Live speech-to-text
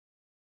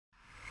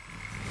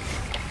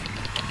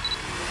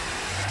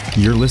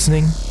You're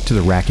listening to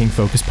the Racking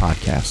Focus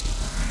Podcast.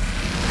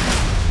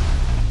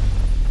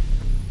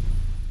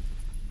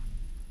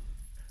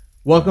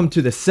 Welcome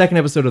to the second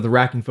episode of the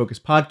Racking Focus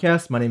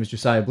Podcast. My name is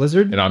Josiah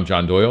Blizzard. And I'm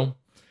John Doyle.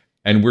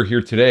 And we're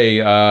here today.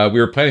 We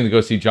were planning to go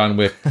see John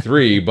Wick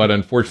 3, but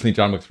unfortunately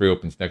John Wick 3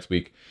 opens next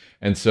week.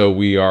 And so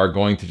we are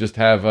going to just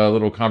have a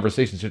little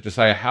conversation. So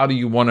Josiah, how do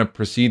you want to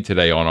proceed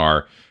today on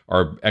our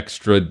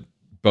extra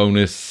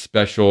bonus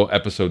special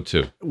episode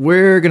 2?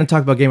 We're going to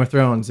talk about Game of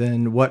Thrones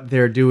and what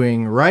they're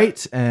doing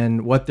right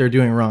and what they're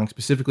doing wrong,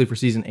 specifically for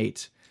season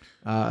 8.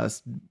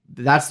 That's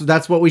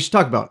what we should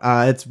talk about.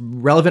 It's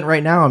relevant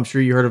right now. I'm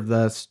sure you heard of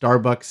the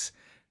Starbucks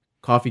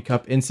coffee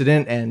cup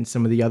incident and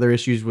some of the other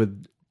issues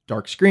with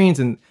dark screens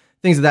and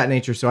things of that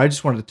nature. So I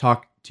just wanted to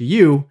talk to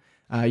you.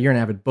 You're an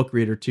avid book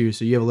reader too,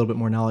 so you have a little bit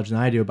more knowledge than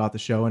I do about the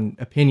show and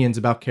opinions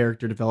about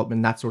character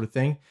development, that sort of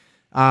thing.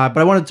 But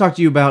I wanted to talk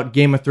to you about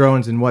Game of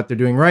Thrones and what they're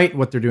doing right,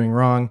 what they're doing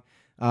wrong.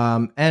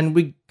 And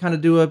we kind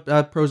of do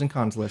a pros and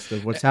cons list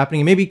of what's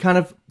happening and maybe kind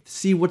of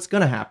see what's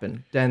going to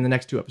happen in the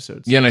next 2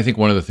 episodes. Yeah, and I think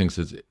one of the things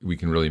that we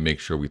can really make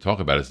sure we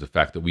talk about is the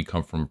fact that we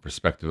come from a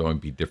perspective that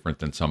would be different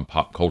than some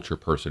pop culture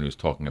person who's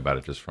talking about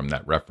it just from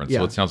that reference. Yeah.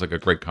 So it sounds like a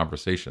great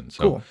conversation.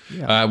 So cool.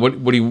 Yeah.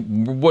 What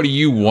do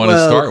you want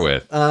to start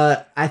with?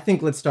 I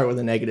think let's start with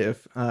a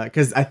negative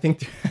because I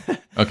think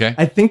okay.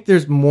 I think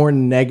there's more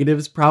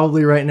negatives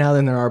probably right now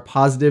than there are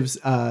positives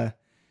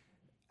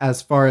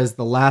as far as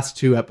the last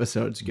 2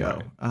 episodes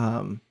go.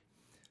 Right.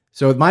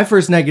 So my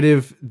first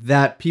negative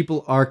that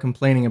people are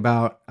complaining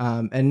about,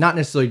 and not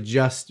necessarily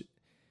just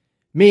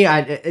me,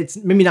 it's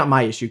maybe not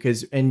my issue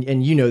because,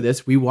 and you know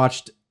this, we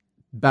watched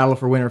Battle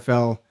for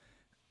Winterfell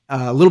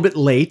a little bit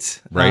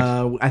late. Right.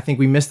 I think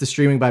we missed the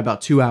streaming by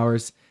about 2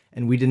 hours,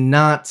 and we did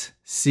not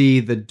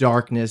see the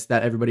darkness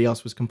that everybody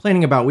else was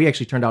complaining about. We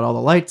actually turned out all the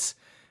lights.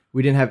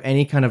 We didn't have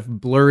any kind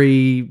of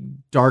blurry,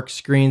 dark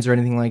screens or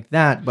anything like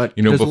that. But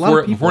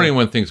before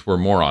anyone thinks we're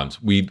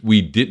morons, we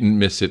didn't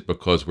miss it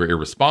because we're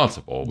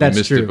irresponsible. We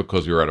missed it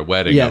because we were at a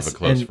wedding of a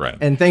close friend,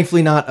 and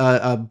thankfully not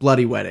a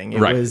bloody wedding.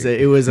 It right. was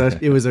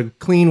a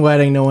clean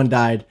wedding. No one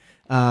died.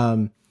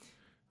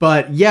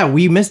 But yeah,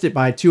 we missed it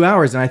by 2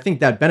 hours, and I think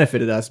that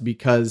benefited us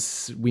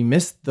because we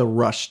missed the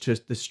rush to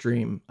the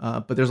stream.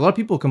 But there's a lot of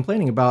people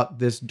complaining about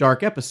this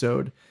dark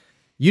episode.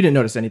 You didn't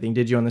notice anything,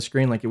 did you, on the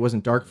screen? Like it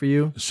wasn't dark for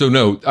you? So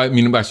no, I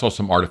mean, I saw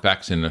some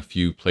artifacts in a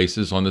few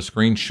places on the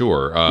screen,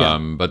 sure.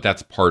 But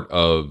that's part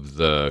of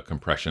the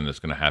compression that's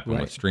going to happen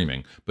with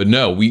streaming. But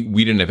no, we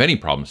didn't have any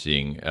problem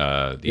seeing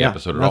the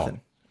episode at all.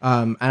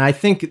 And I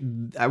think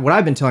what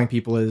I've been telling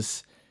people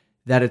is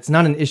that it's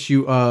not an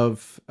issue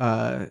of,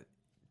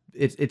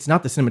 it's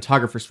not the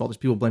cinematographer's fault. There's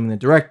people blaming the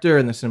director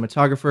and the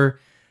cinematographer.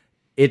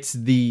 It's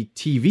the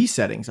TV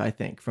settings, I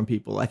think, from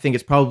people. I think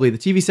it's probably the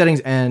TV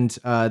settings and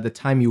the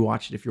time you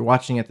watch it. If you're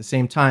watching at the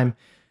same time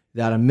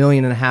that 1.5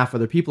 million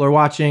other people are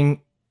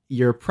watching,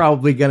 you're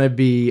probably going to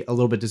be a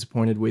little bit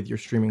disappointed with your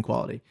streaming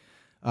quality.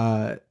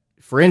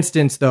 For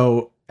instance,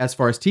 though, as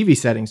far as TV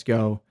settings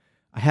go,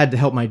 I had to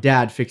help my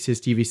dad fix his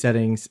TV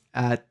settings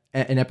in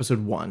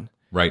episode 1.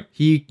 Right.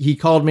 He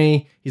called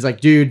me. He's like,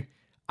 dude,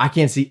 I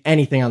can't see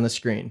anything on the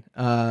screen.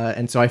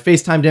 And so I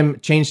FaceTimed him,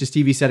 changed his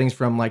TV settings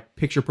from like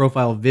picture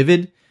profile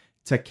vivid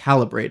to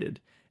calibrated.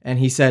 And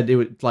he said it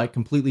would like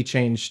completely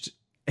changed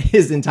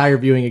his entire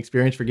viewing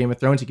experience for Game of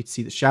Thrones. He could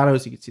see the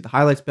shadows, he could see the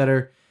highlights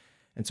better.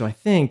 And so I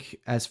think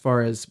as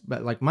far as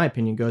like my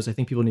opinion goes, I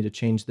think people need to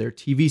change their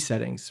TV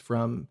settings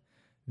from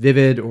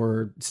vivid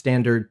or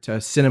standard to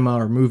cinema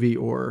or movie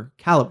or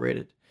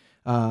calibrated.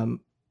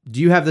 Do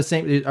you have the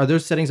same? Are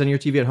those settings on your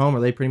TV at home? Are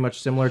they pretty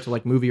much similar to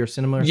like movie or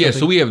cinema? Or something?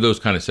 So we have those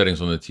kind of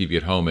settings on the TV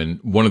at home, and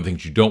one of the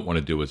things you don't want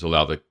to do is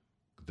allow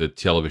the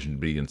television to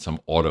be in some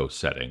auto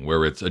setting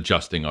where it's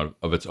adjusting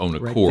of its own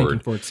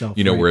accord. For itself,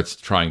 where it's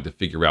trying to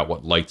figure out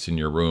what lights in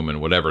your room and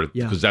whatever,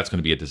 because that's going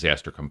to be a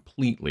disaster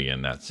completely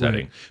in that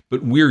setting. Right.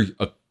 But we're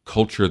a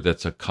culture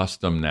that's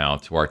accustomed now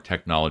to our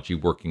technology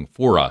working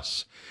for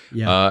us.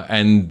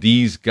 And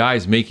these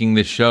guys making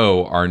this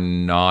show are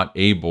not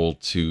able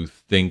to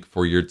think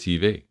for your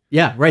TV.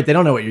 Yeah, right. They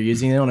don't know what you're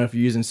using. They don't know if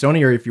you're using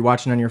Sony or if you're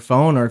watching on your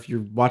phone or if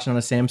you're watching on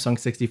a Samsung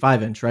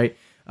 65-inch, right?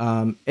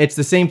 It's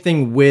the same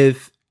thing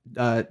with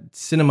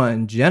cinema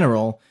in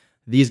general.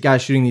 These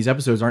guys shooting these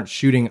episodes aren't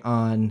shooting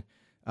on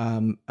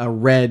a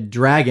Red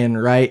Dragon,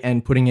 right,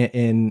 and putting it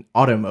in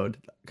auto mode.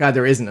 God,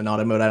 there isn't an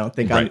auto mode, I don't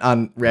think,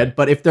 on Red.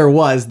 But if there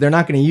was, they're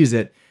not going to use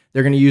it.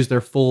 They're going to use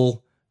their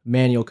full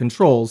manual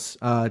controls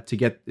to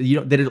get, they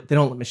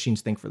don't let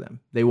machines think for them.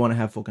 They want to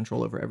have full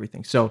control over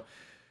everything. So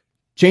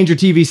change your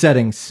TV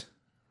settings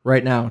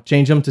right now.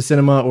 Change them to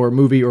cinema or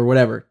movie or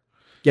whatever.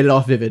 Get it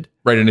off vivid.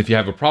 Right, and if you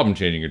have a problem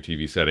changing your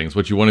TV settings,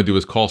 what you want to do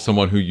is call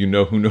someone who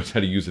knows how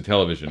to use a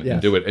television and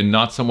do it, and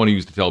not someone who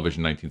used a television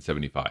in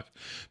 1975,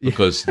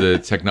 because the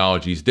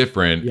technology is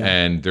different,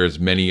 and there's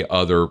many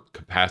other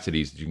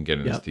capacities that you can get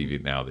in this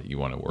TV now that you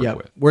want to work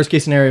with. Worst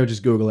case scenario,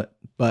 just Google it,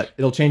 but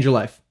it'll change your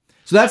life.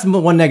 So that's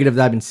one negative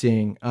that I've been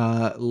seeing.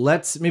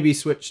 Let's maybe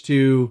switch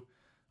to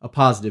a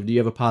positive. Do you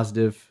have a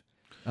positive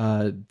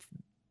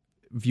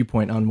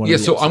viewpoint on one. Yeah,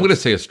 of the so episodes. I'm going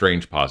to say a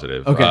strange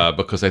positive, Okay.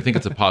 because I think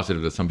it's a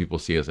positive that some people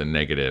see as a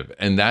negative,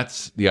 and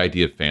that's the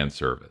idea of fan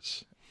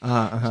service.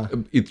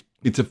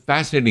 It's a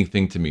fascinating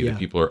thing to me that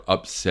people are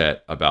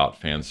upset about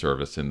fan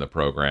service in the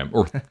program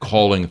or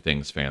calling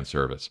things fan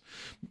service.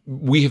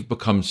 We have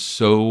become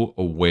so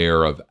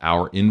aware of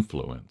our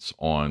influence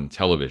on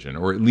television,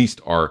 or at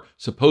least our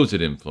supposed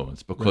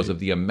influence, because of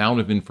the amount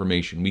of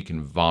information we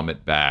can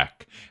vomit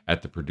back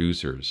at the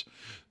producers.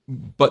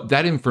 But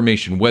that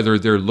information, whether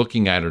they're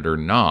looking at it or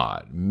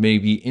not, may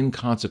be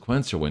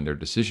inconsequential in their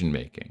decision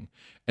making.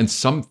 And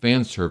some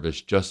fan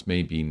service just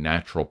may be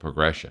natural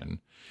progression.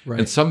 Right.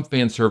 And some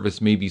fan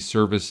service may be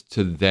service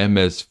to them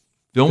as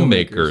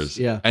filmmakers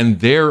yeah.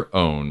 and their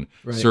own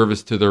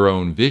service to their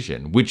own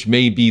vision, which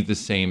may be the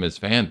same as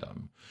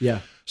fandom. Yeah.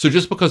 So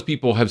just because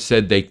people have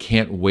said they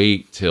can't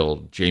wait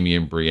till Jamie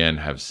and Brienne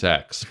have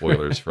sex,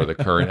 spoilers for the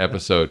current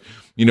episode,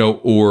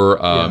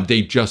 or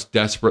they just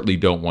desperately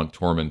don't want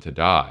Tormund to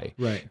die.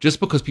 Right.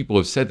 Just because people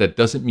have said that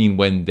doesn't mean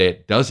when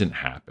that doesn't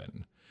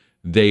happen,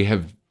 they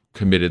have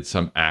committed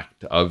some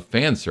act of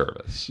fan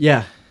service.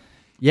 Yeah.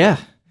 Yeah.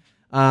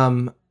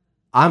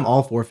 I'm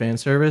all for fan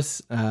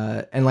service.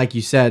 And like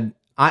you said,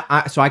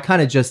 I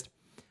kind of just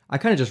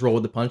roll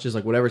with the punches.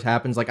 Like whatever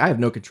happens, like I have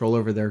no control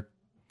over their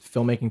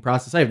filmmaking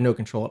process. I have no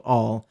control at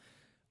all.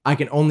 I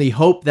can only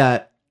hope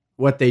that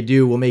what they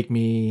do will make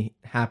me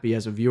happy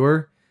as a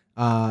viewer.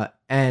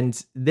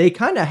 And they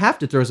kind of have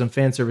to throw some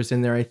fan service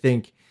in there, I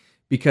think,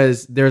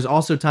 because there's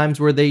also times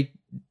where they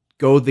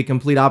go the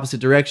complete opposite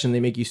direction. They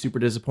make you super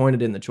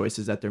disappointed in the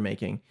choices that they're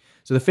making.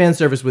 So the fan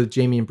service with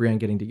Jamie and Brienne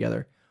getting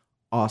together,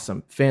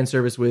 awesome. Fan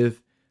service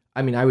with,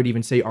 I would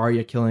even say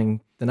Arya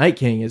killing the Night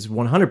King is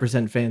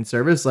 100% fan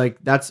service. Like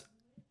that's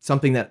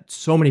something that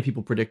so many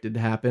people predicted to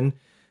happen.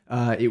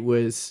 It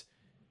was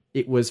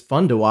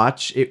fun to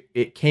watch.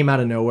 It came out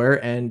of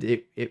nowhere and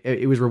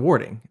it was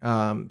rewarding.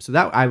 So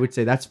that I would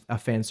say that's a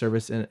fan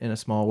service in a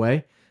small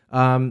way.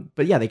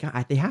 But yeah,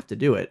 they have to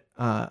do it,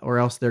 or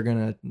else they're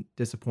gonna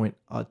disappoint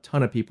a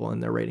ton of people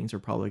and their ratings are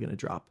probably gonna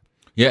drop.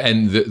 Yeah,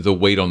 and the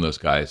weight on those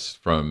guys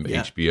from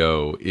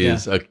HBO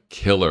is a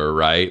killer,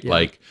 right? Yeah.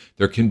 Like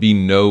there can be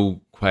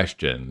no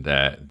question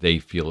that they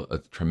feel a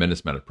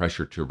tremendous amount of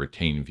pressure to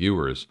retain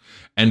viewers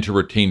and to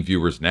retain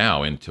viewers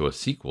now into a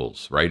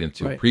sequels, right?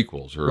 Into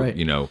prequels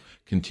or,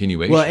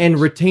 continuation. Well, and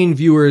retain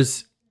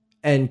viewers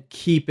and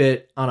keep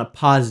it on a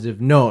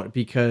positive note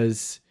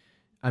because,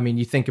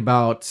 you think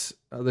about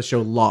the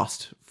show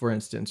Lost, for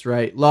instance,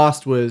 right?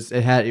 Lost was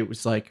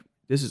like,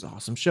 this is an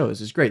awesome show. This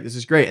is great.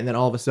 And then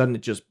all of a sudden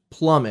it just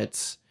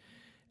plummets.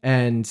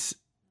 And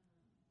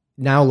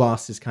now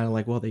Lost is kind of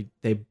like, well,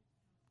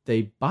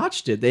 they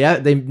botched it.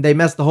 They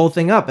messed the whole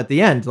thing up at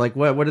the end. Like,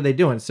 what are they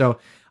doing? So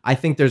I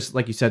think there's,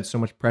 like you said, so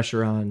much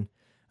pressure on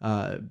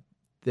the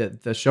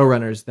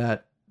showrunners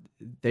that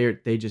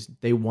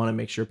they want to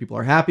make sure people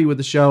are happy with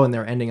the show and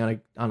they're ending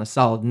on a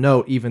solid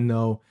note, even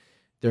though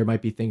there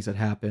might be things that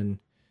happen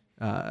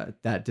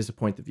that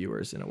disappoint the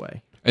viewers in a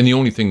way. And the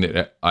only thing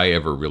that I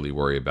ever really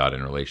worry about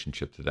in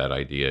relationship to that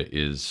idea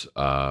is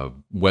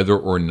whether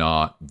or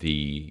not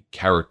the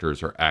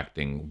characters are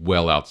acting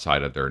well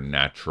outside of their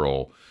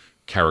natural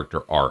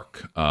character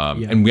arc.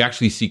 And we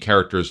actually see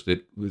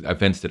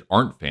events that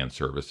aren't fan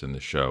service in the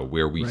show,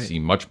 where we see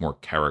much more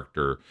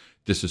character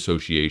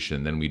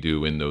disassociation than we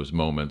do in those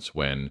moments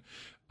when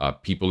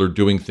people are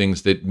doing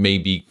things that may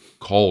be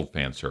called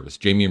fan service.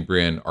 Jamie and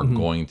Brienne are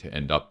going to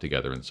end up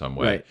together in some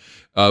way.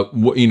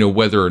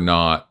 Whether or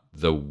not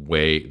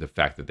the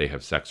fact that they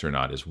have sex or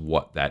not is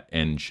what that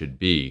end should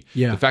be.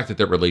 The fact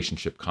that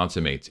relationship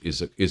consummates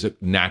is a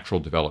natural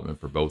development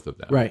for both of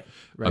them. Right.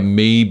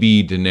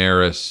 Maybe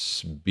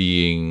Daenerys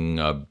being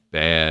a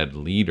bad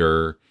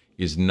leader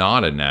is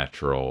not a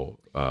natural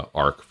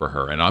arc for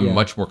her, and I'm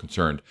much more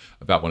concerned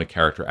about when a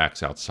character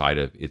acts outside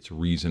of its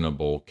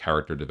reasonable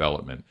character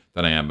development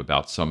than I am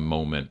about some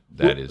moment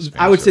that is.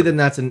 I would say then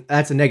that's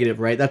a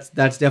negative, right? That's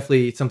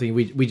definitely something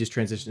we just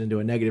transitioned into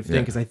a negative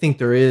thing because I think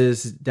there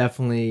is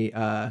definitely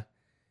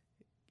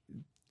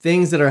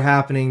things that are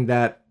happening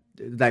that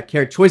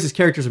choices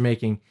characters are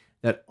making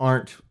that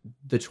aren't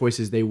the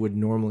choices they would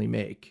normally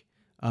make.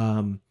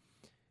 I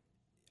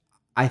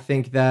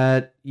think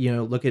that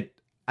look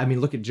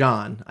at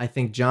Jon. I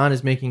think Jon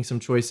is making some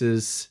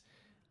choices,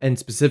 and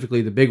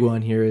specifically the big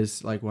one here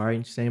is like, why are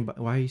you saying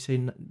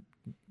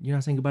you're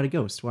not saying goodbye to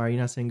Ghost? Why are you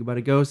not saying goodbye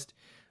to Ghost?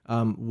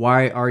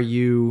 Why are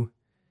you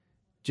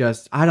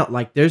just, I don't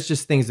like, there's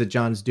just things that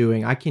Jon's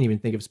doing. I can't even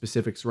think of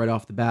specifics right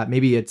off the bat.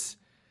 Maybe it's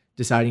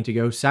deciding to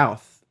go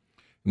south.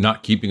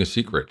 Not keeping a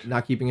secret.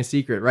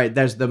 Right?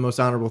 That's the most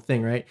honorable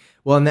thing, right?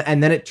 Well,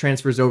 and then it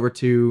transfers over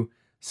to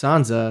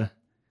Sansa,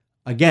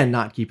 again,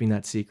 not keeping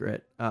that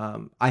secret.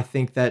 I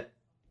think that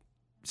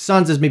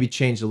Sansa's maybe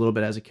changed a little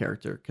bit as a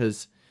character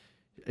because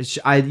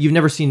you've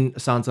never seen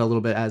Sansa a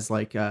little bit as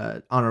like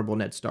honorable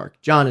Ned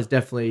Stark. Jon is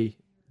definitely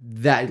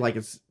that. Like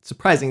it's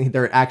surprising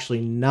they're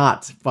actually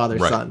not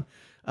father-son.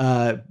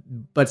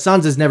 But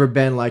Sansa's never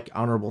been like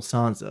honorable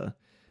Sansa.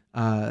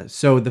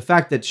 So the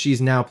fact that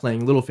she's now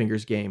playing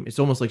Littlefinger's game, it's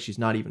almost like she's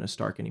not even a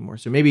Stark anymore.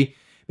 So maybe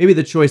maybe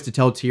the choice to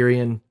tell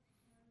Tyrion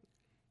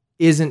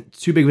isn't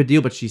too big of a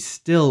deal, but she's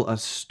still a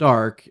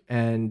Stark,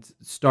 and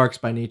Starks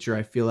by nature,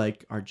 I feel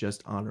like, are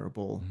just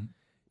honorable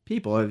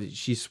people.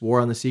 She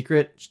swore on the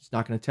secret; she's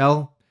not going to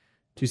tell.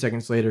 2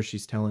 seconds later,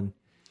 she's telling.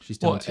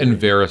 And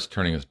Varys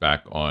turning his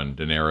back on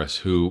Daenerys,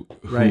 who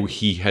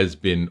he has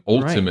been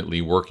ultimately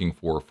working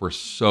for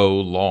so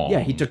long. Yeah,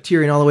 he took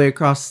Tyrion all the way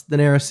across the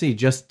Narrow Sea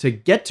just to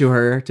get to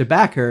her, to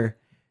back her,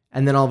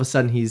 and then all of a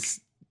sudden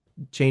he's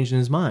changed in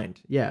his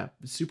mind. Yeah,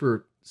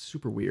 super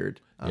weird.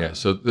 Yeah,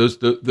 so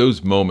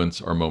those moments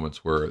are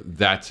moments where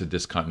that's a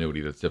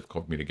discontinuity that's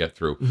difficult for me to get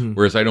through. Mm-hmm.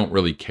 Whereas I don't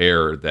really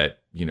care that,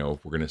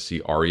 if we're going to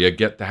see Arya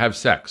get to have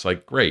sex,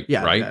 like, great,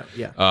 right?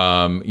 Yeah.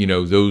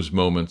 Those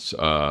moments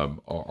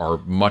are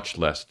much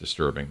less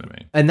disturbing to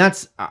me. And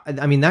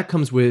that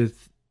comes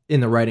with in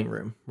the writing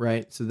room,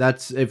 right? So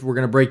that's, if we're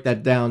going to break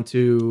that down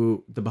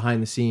to the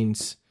behind the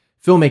scenes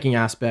filmmaking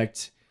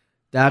aspect,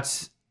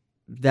 that's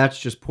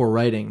just poor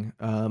writing.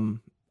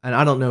 And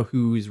I don't know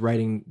who's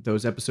writing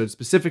those episodes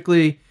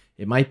specifically.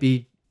 It might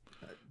be...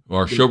 Well,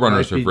 our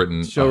showrunners have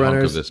written a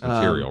hunk of this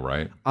material,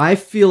 right? I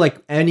feel like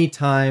any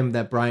time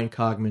that Brian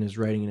Cogman is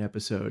writing an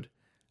episode,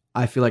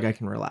 I feel like I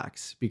can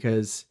relax.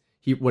 Because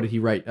what did he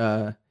write?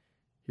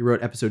 He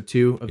wrote episode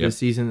 2 of this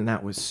season, and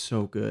that was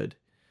so good.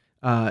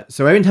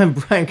 So every time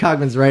Brian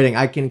Cogman's writing,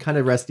 I can kind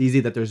of rest easy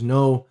that there's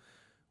no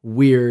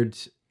weird,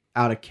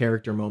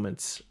 out-of-character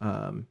moments.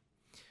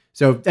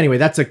 So anyway,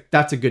 that's a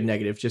good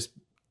negative. Just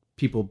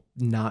people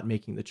not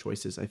making the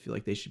choices I feel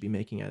like they should be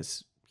making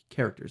as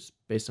characters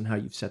based on how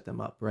you've set them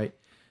up, right?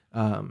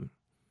 A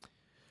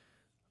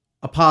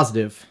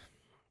positive.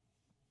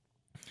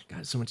 God,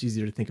 it's so much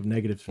easier to think of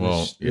negatives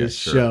for this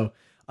show.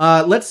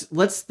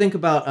 Let's think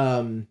about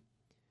so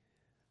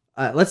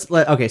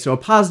a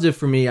positive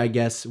for me, I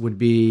guess, would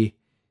be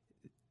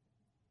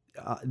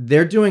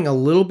they're doing a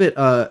little bit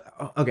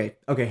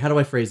okay, how do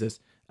I phrase this?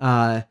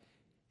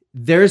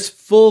 There's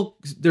full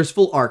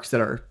arcs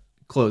that are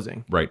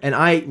closing, right? And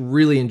I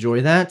really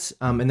enjoy that.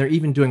 And they're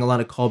even doing a lot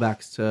of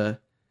callbacks to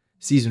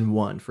season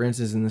 1. For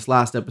instance, in this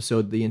last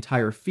episode, the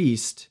entire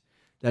feast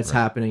that's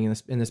happening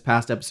in this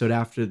past episode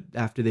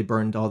after they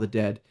burned all the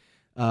dead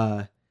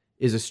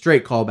is a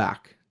straight callback.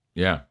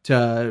 Yeah,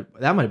 to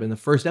that might have been the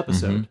first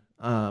episode.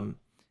 Mm-hmm.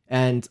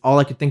 And all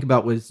I could think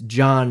about was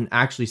Jon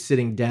actually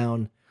sitting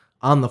down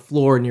on the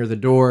floor near the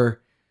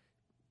door,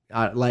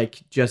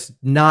 like just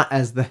not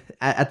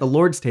at the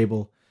Lord's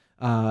table.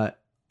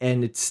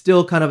 And it's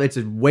still it's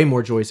a way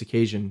more joyous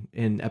occasion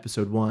in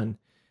episode 1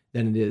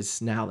 than it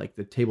is now. Like,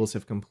 the tables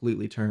have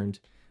completely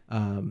turned.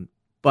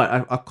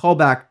 But a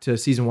callback to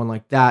season 1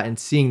 like that, and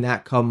seeing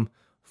that come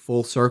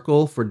full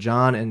circle for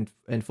Jon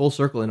and full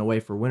circle in a way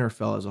for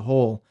Winterfell as a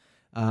whole.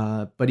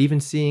 But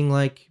even seeing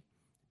like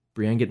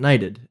Brienne get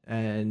knighted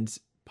and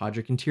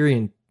Podrick and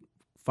Tyrion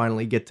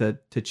finally get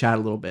to chat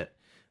a little bit.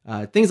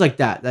 Things like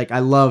that. Like, I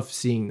love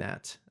seeing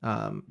that.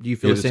 Do you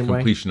feel the same way?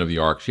 Completion of the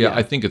arcs. Yeah,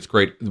 I think it's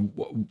great.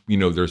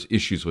 There's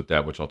issues with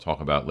that, which I'll talk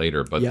about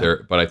later. But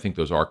I think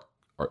those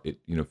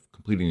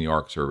completing the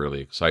arcs are really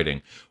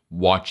exciting.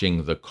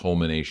 Watching the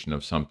culmination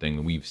of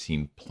something we've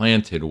seen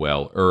planted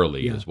well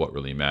early is what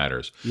really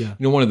matters. Yeah.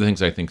 One of the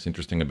things I think is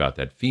interesting about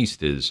that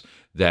feast is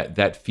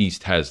that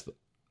feast has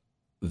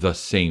the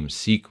same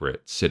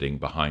secret sitting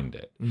behind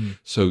it. Mm.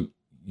 So,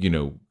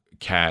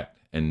 Kat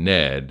and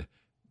Ned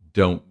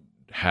don't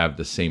have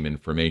the same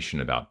information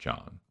about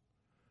Jon.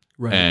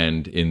 Right.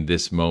 And in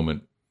this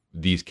moment,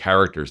 these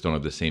characters don't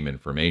have the same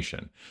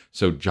information.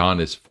 So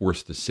Jon is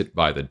forced to sit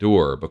by the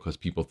door because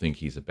people think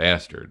he's a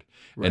bastard.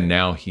 Right. And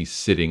now he's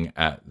sitting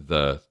at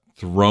the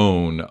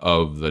throne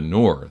of the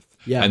North,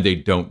 and they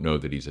don't know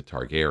that he's a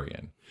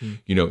Targaryen.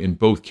 Mm. In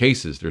both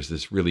cases, there's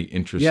this really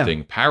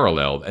interesting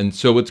parallel. And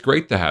so it's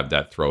great to have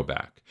that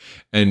throwback.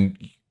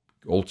 And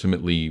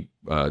ultimately,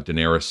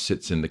 Daenerys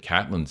sits in the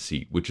Catelyn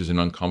seat, which is an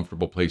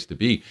uncomfortable place to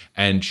be.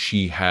 And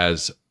she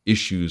has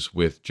issues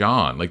with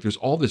Jon. Like, there's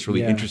all this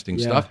really interesting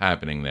stuff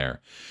happening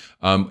there.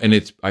 And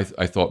it's, I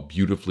thought,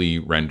 beautifully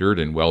rendered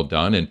and well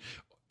done. And,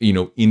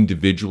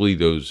 individually,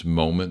 those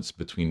moments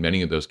between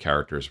many of those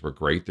characters were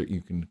great. That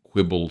you can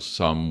quibble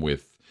some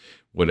with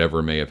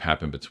whatever may have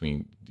happened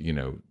between,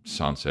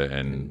 Sansa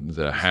and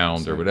the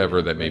Hound or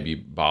whatever that may be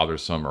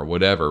bothersome or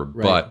whatever.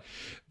 Right. But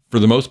for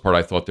the most part,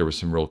 I thought there was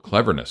some real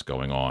cleverness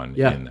going on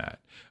in that.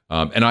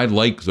 And I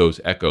like those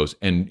echoes.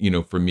 And,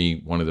 for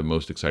me, one of the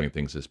most exciting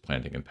things is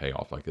planting and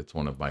payoff. Like, it's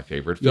one of my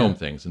favorite film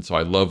things. And so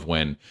I love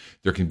when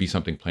there can be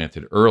something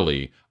planted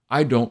early.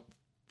 I don't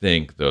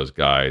think those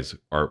guys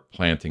are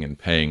planting and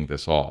paying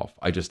this off.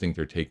 I just think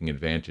they're taking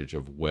advantage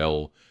of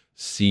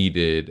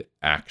well-seeded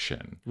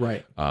action.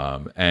 Right.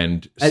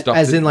 And stuff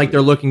as in, like,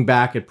 they're looking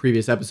back at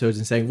previous episodes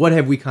and saying, what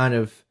have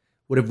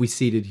we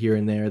seeded here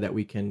and there that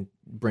we can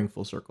bring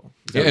full circle.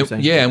 Is that Yeah, what you're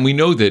saying? yeah, and we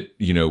know that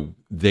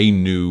they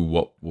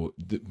knew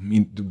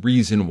the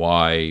reason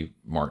why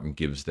Martin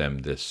gives them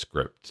this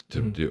script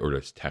to do, or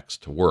this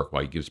text to work,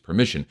 why he gives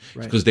permission,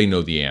 is because they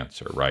know the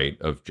answer, right,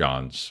 of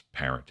John's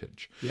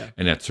parentage,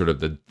 and that's sort of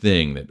the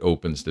thing that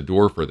opens the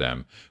door for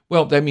them.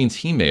 Well, that means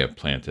he may have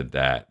planted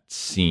that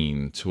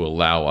scene to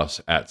allow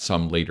us at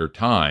some later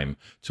time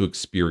to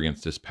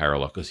experience this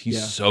parallel, because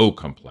he's so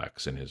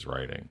complex in his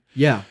writing.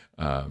 Yeah.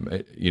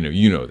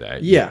 You know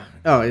that. Yeah.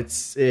 Oh,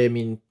 I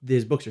mean,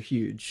 his books are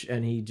huge,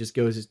 and he just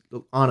goes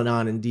on and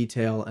on in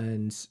detail.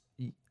 And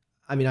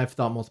I mean, I've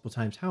thought multiple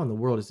times, how in the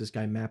world is this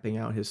guy mapping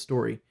out his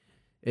story?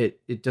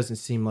 It doesn't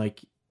seem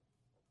like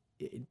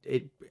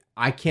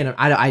I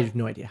have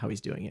no idea how he's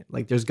doing it.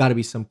 Like, there's got to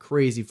be some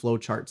crazy flow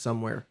chart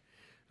somewhere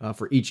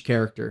for each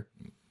character.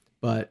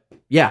 But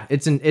yeah,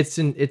 it's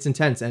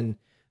intense, and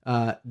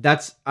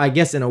that's, I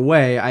guess, in a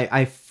way,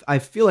 I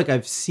feel like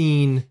I've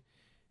seen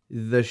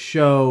the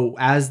show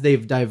as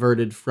they've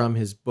diverted from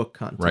his book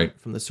content,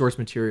 from the source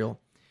material.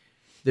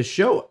 The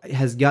show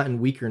has gotten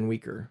weaker and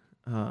weaker.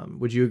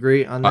 Would you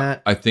agree on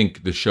that? I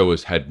think the show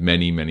has had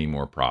many, many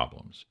more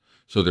problems.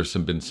 So there's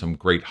been some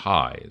great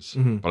highs,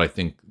 but I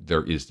think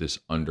there is this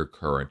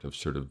undercurrent of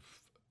sort of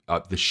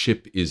the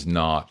ship is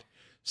not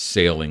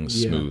sailing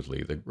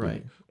smoothly.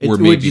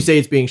 Would you say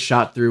it's being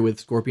shot through with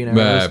scorpion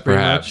arrows?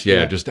 Perhaps,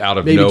 just out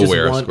of maybe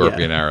nowhere,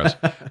 scorpion arrows.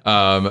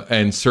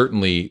 And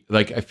certainly,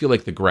 like, I feel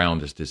like the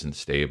ground just isn't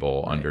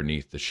stable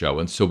underneath the show.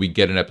 And so we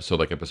get an episode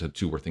like episode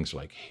 2 where things are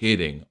like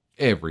hitting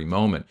every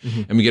moment.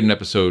 And we get an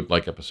episode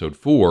like episode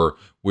 4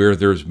 where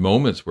there's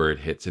moments where it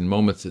hits and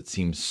moments that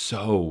seem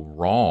so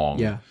wrong.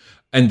 Yeah.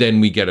 And then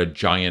we get a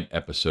giant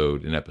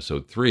episode in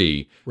episode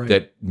 3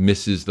 that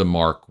misses the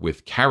mark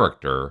with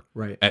character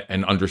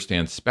and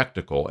understands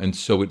spectacle. And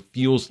so it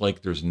feels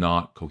like there's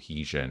not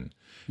cohesion,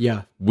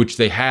 which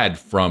they had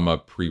from a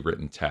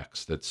pre-written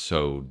text that's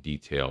so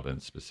detailed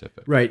and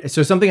specific. Right.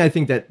 So something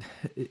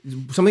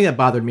that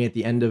bothered me at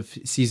the end of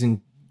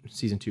season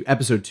 2,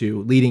 episode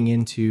 2, leading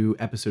into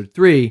episode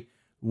 3,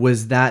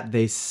 was that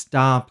they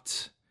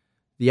stopped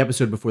the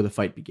episode before the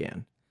fight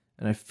began.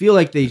 And I feel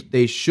like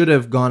they should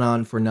have gone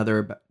on for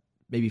another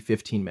maybe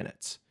 15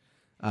 minutes.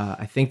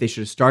 I think they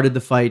should have started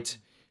the fight,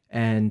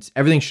 and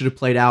everything should have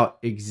played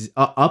out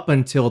up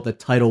until the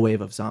tidal wave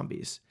of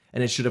zombies.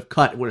 And it should have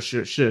cut,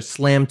 should have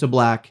slammed to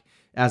black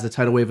as the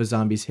tidal wave of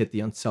zombies hit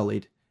the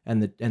Unsullied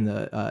and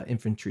the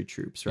infantry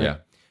troops, right? Yeah.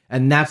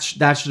 And that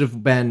should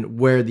have been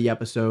where the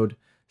episode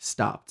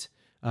stopped.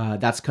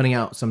 That's cutting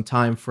out some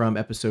time from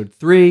episode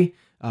 3.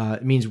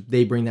 It means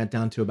they bring that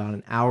down to about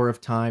an hour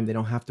of time. They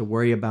don't have to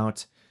worry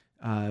about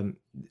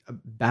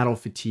battle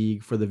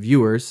fatigue for the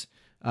viewers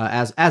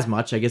as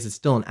much. I guess it's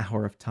still an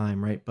hour of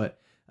time, right? But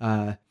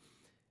and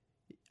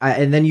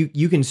then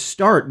you can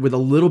start with a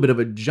little bit of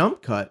a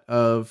jump cut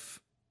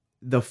of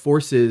the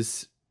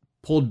forces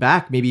pulled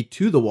back maybe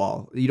to the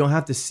wall. You don't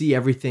have to see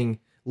everything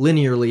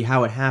linearly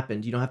how it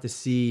happened. You don't have to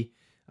see.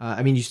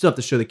 I mean, you still have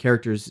to show the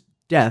characters'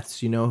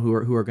 deaths, who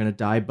are going to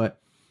die, but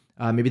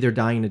maybe they're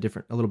dying in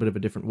a little bit of a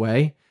different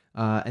way.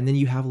 And then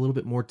you have a little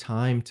bit more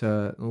time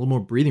a little more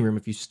breathing room.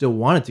 If you still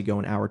wanted to go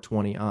an hour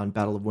 20 on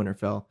Battle of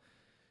Winterfell,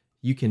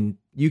 you can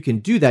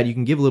do that. You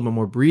can give a little bit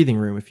more breathing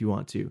room if you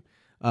want to.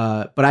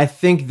 But I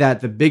think that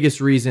the biggest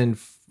reason,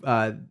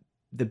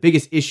 the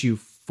biggest issue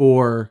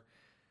for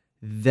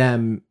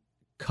them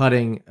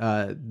cutting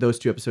those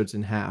 2 episodes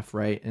in half,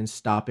 right, and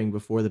stopping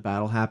before the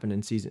battle happened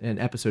in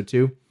episode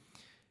 2,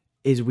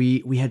 is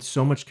we had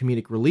so much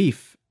comedic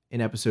relief in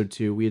episode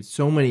 2. We had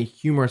so many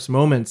humorous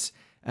moments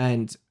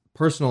and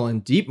personal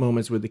and deep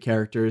moments with the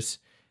characters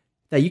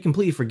that you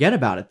completely forget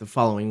about it the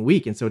following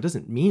week. And so it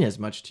doesn't mean as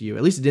much to you.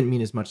 At least it didn't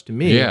mean as much to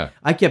me. Yeah.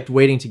 I kept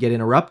waiting to get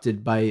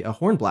interrupted by a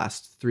horn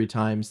blast 3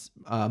 times,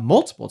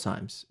 multiple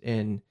times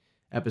in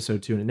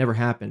episode 2, and it never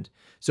happened.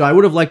 So I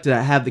would have liked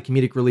to have the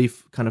comedic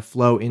relief kind of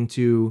flow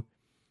into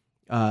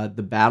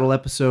the battle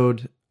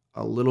episode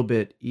a little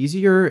bit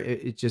easier.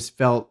 It just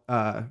felt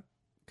kind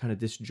of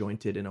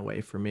disjointed in a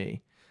way for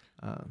me.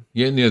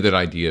 And that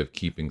idea of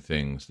keeping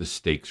the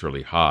stakes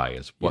really high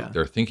is what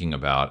they're thinking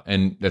about,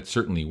 and that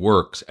certainly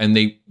works. And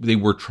they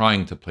were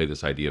trying to play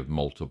this idea of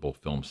multiple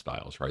film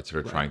styles, right? So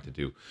they're trying to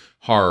do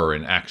horror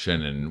and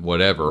action and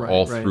whatever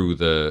through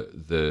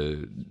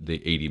the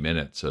 80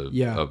 minutes of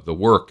the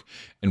work.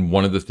 And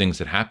one of the things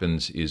that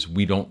happens is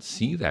we don't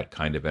see that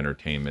kind of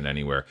entertainment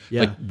anywhere.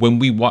 Yeah. Like when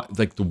we watch,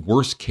 like the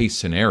worst case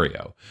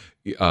scenario,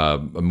 a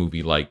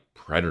movie like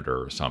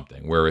Predator or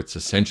something, where it's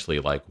essentially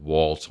like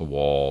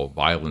wall-to-wall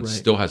violence,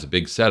 still has a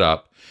big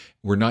setup.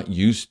 We're not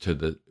used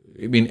to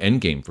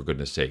Endgame, for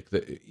goodness sake.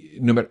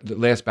 No matter, the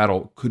last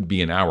battle could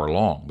be an hour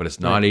long, but it's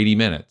not 80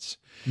 minutes.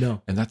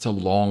 No. And that's a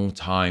long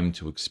time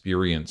to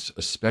experience,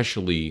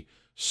 especially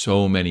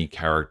so many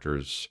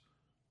characters,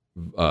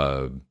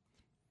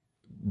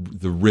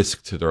 the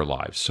risk to their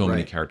lives, so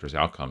many characters'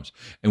 outcomes.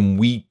 And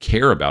we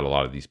care about a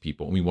lot of these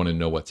people, and we want to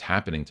know what's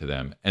happening to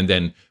them. And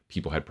then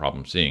people had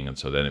problems seeing, and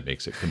so then it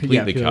makes it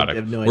completely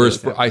chaotic.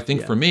 Whereas I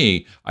think for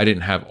me, I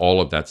didn't have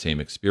all of that same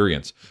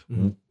experience.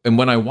 Mm-hmm. And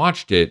when I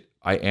watched it,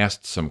 I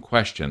asked some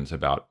questions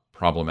about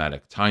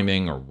problematic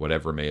timing or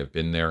whatever may have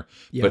been there.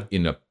 Yeah. But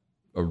in a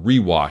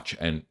rewatch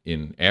and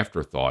in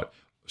afterthought,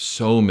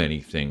 so many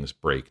things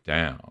break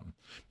down.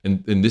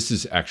 And this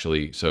is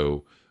actually,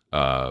 so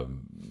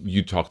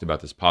you talked about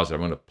this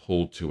positive. I'm going to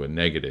pull to a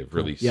negative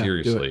really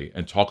seriously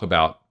and talk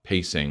about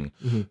pacing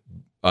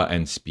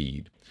and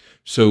speed.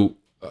 So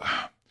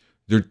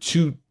there are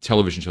two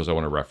television shows I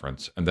want to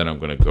reference, and then I'm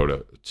going to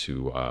go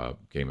to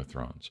Game of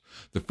Thrones.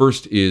 The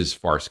first is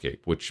Farscape,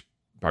 which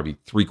probably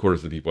 3/4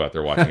 of the people out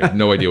there watching have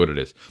no idea what it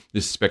is.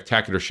 This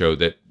spectacular show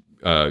that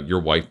your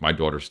wife, my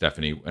daughter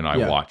Stephanie, and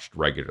I watched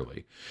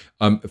regularly.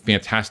 A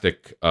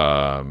fantastic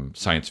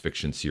science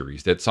fiction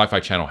series that Sci-Fi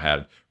Channel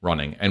had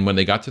running. And when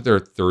they got to their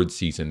 3rd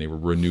season, they were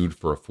renewed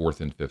for a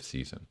 4th and 5th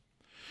season.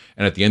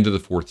 And at the end of the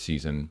 4th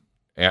season,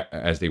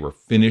 as they were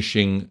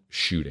finishing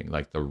shooting,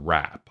 like the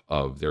wrap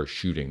of their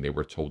shooting, they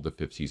were told the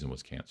 5th season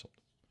was canceled.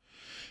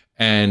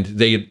 And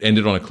they had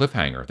ended on a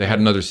cliffhanger. They had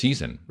another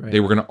season. Right. They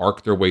were going to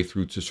arc their way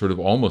through to sort of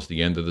almost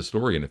the end of the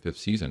story in a 5th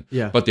season.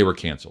 Yeah. But they were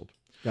canceled.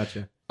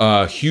 Gotcha.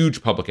 A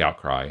huge public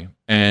outcry,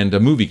 and a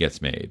movie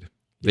gets made.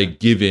 They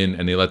give in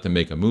and they let them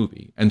make a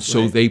movie. And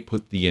so they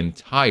put the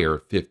entire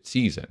 5th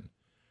season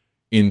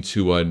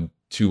into a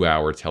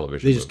 2-hour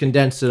television movie. They just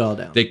condensed it all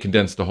down. They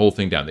condensed the whole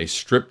thing down. They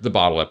stripped the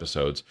bottle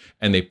episodes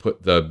and they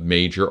put the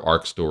major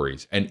arc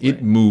stories. And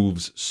it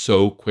moves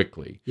so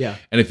quickly. Yeah.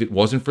 And if it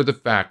wasn't for the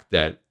fact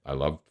that I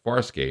love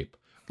Farscape,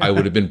 I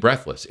would have been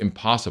breathless,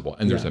 impossible.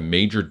 And there's a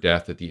major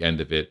death at the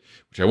end of it,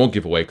 which I won't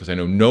give away because I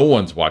know no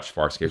one's watched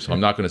Farscape, so I'm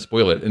not going to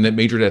spoil it. And that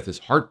major death is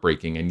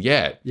heartbreaking, and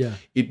yet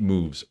it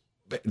moves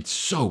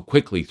so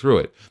quickly through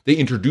it. They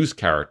introduce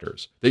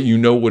characters that you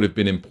know would have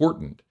been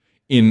important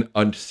in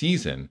a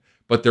season,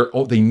 but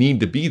they need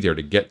to be there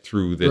to get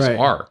through this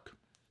arc.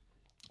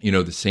 You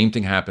know, the same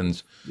thing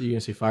happens. You're going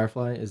to see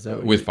Firefly? Is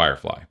that with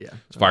Firefly? Yeah.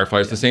 Firefly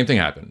is the same thing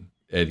happened.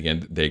 At the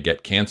end, they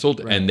get canceled,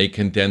 and they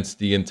condense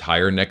the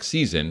entire next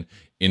season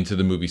into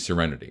the movie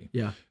Serenity.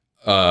 Yeah.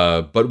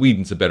 But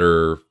Whedon's a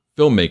better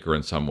filmmaker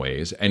in some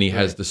ways, and he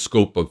has the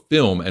scope of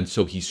film, and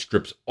so he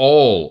strips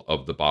all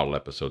of the bottle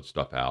episode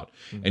stuff out,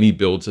 and he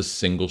builds a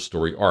single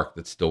story arc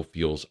that still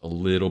feels a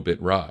little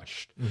bit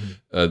rushed.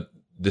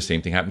 The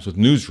same thing happens with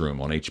Newsroom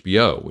on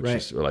HBO, which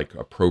is like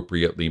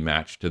appropriately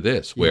matched to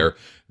this, where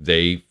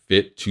they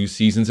fit 2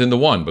 seasons into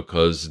one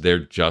because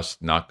they're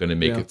just not going to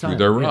make it through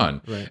their run.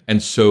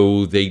 And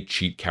so they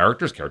cheat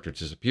characters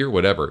disappear,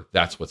 whatever.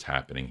 That's what's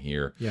happening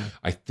here.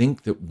 I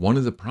think that one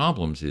of the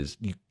problems is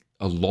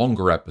a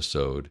longer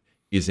episode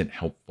isn't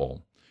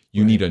helpful.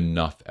 You need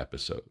enough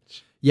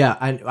episodes. Yeah,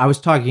 I was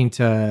talking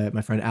to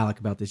my friend Alec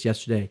about this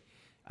yesterday.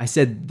 I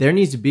said there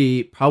needs to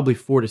be probably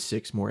 4 to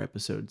 6 more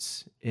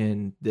episodes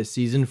in this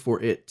season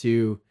for it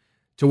to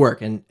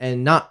work,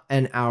 and not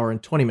an hour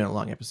and 20-minute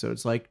long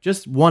episodes, like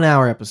just 1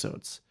 hour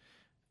episodes,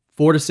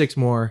 4 to 6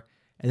 more,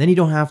 and then you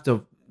don't have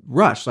to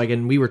rush. Like,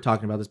 and we were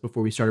talking about this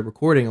before we started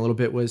recording a little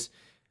bit, was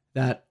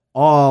that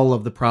all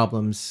of the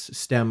problems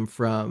stem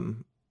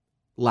from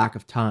lack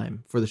of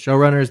time for the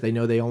showrunners. They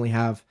know they only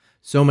have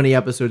so many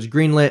episodes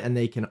greenlit, and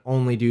they can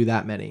only do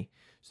that many,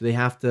 so they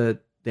have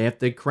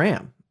to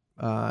cram.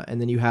 And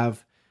then you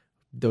have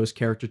those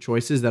character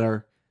choices that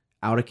are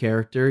out of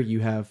character. You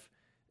have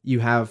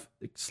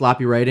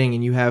sloppy writing,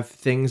 and you have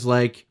things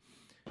like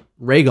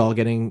Rhaegal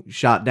getting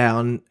shot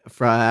down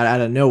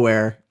out of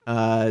nowhere.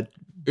 In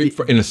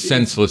a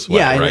senseless way,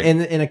 right?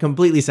 in a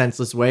completely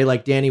senseless way.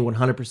 Like Dany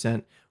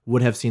 100%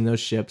 would have seen those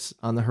ships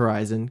on the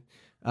horizon.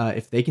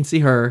 If they can see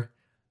her,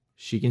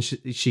 she can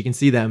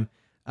see them.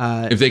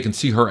 If they can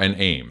see her and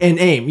aim.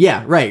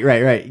 Yeah,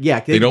 right.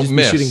 Yeah, they don't just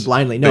miss. Be shooting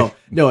blindly.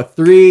 No,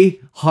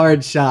 3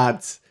 hard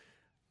shots.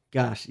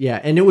 Gosh, yeah,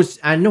 and it was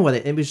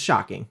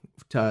shocking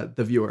to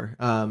the viewer.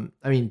 I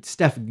mean,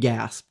 Steph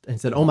gasped and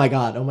said, "Oh my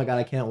god,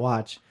 I can't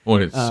watch." Well,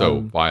 it's so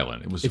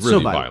violent. It was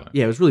really violent.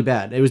 Yeah, it was really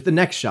bad. It was the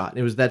next shot.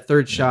 It was that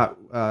 3rd shot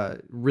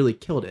really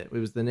killed it. It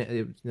was the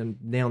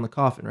nail in the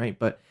coffin, right?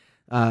 But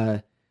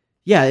that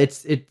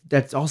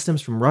all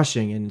stems from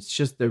rushing, and it's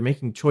just they're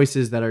making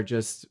choices that are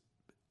just.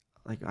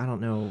 Like, I don't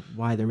know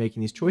why they're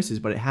making these choices,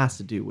 but it has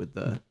to do with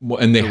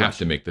and they have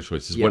to make the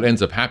choices. Yeah. What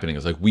ends up happening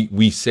is like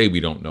we say we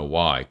don't know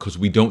why because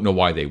we don't know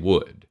why they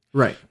would.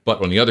 Right.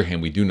 But on the other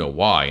hand, we do know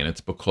why, and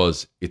it's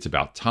because it's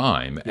about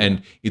time. Yeah.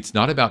 And it's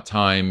not about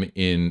time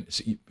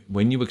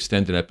when you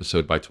extend an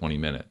episode by 20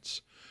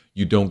 minutes,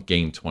 you don't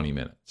gain 20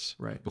 minutes.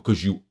 Right.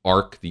 Because you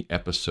arc the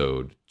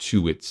episode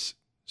to its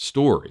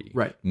story,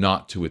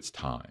 not to its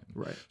time.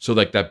 Right. So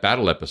like that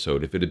battle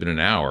episode, if it had been an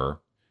hour,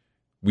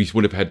 we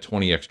would have had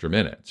 20 extra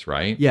minutes,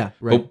 right? Yeah,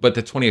 right. But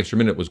the 20 extra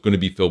minute was going to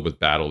be filled with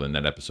battle in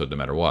that episode no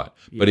matter what.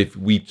 Yeah. But if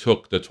we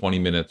took the 20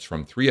 minutes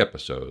from 3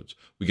 episodes,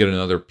 we get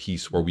another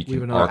piece where we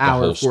can arc a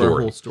whole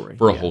story.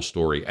 For a whole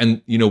story.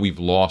 And, we've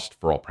lost,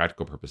 for all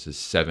practical purposes,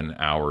 7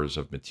 hours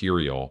of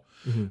material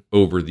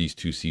over these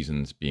 2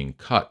 seasons being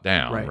cut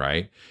down,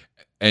 right?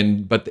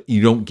 But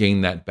you don't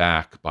gain that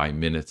back by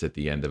minutes at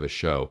the end of a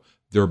show.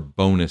 They're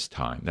bonus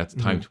time. That's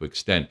time to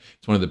extend.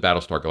 It's one of the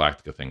Battlestar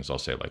Galactica things I'll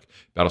say. Like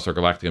Battlestar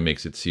Galactica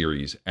makes its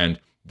series, and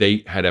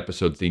they had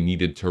episodes they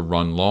needed to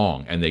run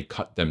long, and they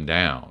cut them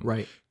down.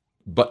 Right.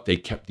 But they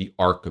kept the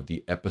arc of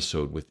the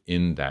episode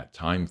within that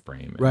time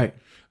frame. Right.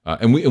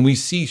 And we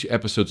see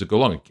episodes that go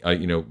long.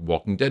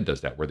 Walking Dead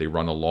does that, where they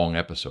run a long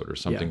episode or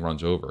something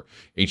runs over.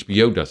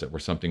 HBO does it, where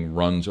something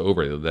runs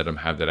over. They let them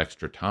have that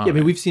extra time. Yeah, I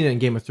mean, we've seen it in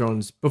Game of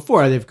Thrones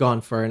before. They've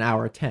gone for an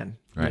hour 10,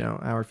 right.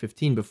 Hour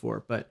 15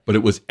 before. But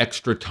it was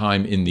extra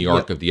time in the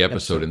arc of the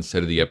episode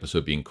instead of the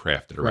episode being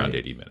crafted around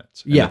 80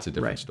 minutes. And that's a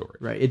different story.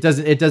 Right. It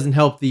doesn't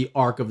help the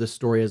arc of the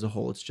story as a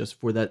whole. It's just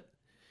for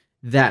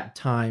that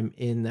time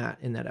in that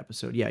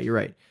episode. Yeah, you're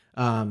right.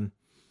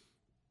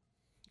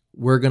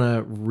 We're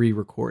gonna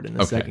re-record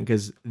in a second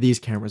because these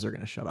cameras are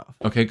gonna shut off.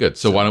 Okay, good.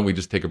 So why don't we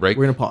just take a break?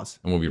 We're gonna pause,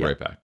 and we'll be right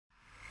back.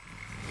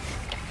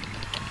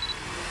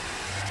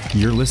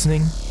 You're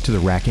listening to the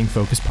Racking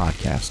Focus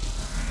podcast,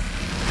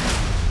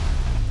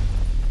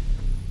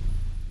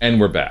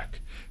 and we're back.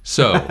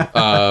 So,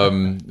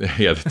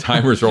 the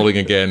timer's rolling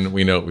again.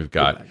 We know what we've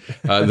got.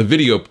 The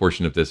video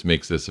portion of this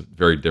makes this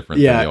very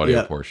different than the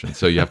audio portion.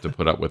 So you have to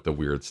put up with the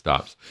weird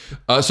stops.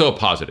 So a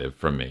positive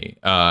from me,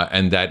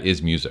 and that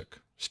is music,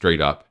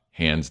 straight up,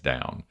 hands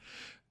down.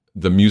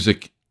 The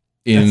music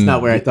in... That's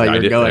not where I thought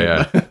you were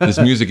going. This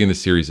music in the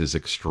series is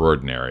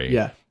extraordinary.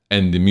 Yeah.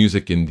 And the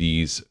music in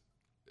these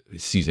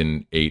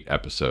season 8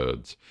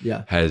 episodes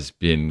has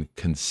been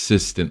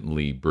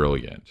consistently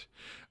brilliant.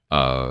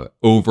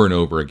 Over and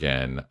over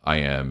again, I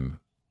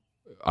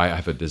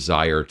have a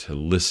desire to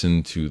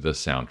listen to the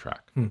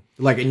soundtrack.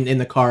 Like in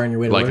the car on your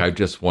way to work? I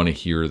just want to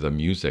hear the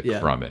music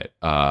from it.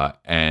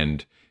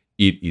 And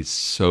it is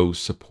so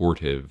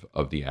supportive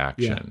of the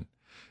action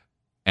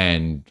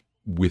and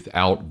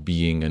without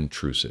being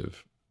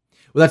intrusive.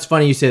 Well, that's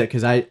funny you say that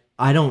because I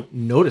don't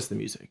notice the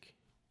music.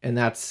 And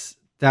that's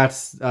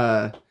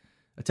a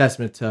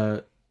testament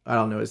to, I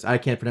don't know, I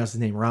can't pronounce his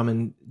name,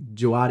 Ramin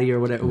Djawadi or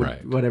whatever,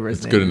 whatever his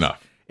name is. It's good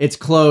enough. It's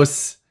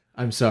close.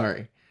 I'm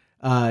sorry.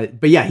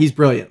 But yeah, he's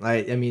brilliant.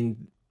 I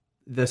mean,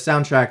 the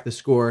soundtrack, the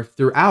score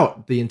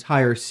throughout the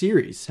entire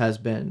series has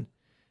been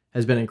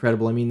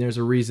incredible. I mean, there's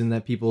a reason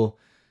that people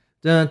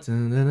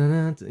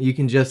you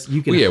can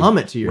hum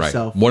it to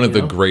yourself. One of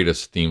the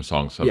greatest theme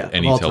songs of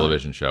any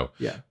television show.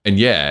 Yeah. And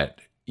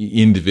yet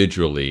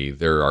individually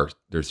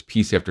there's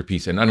piece after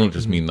piece, and I don't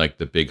just mean like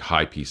the big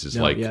high pieces,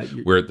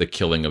 where the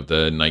killing of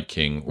the Night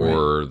King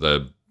or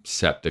the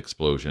Sept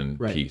explosion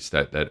piece,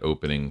 that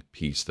opening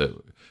piece, that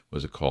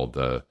was it called,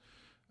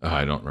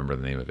 I don't remember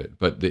the name of it,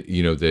 but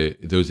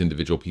those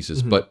individual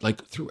pieces, but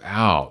like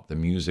throughout, the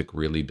music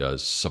really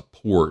does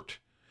support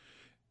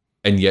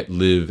and yet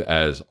live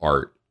as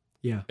art.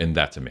 Yeah. And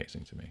that's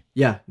amazing to me.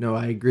 Yeah, no,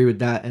 I agree with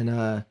that.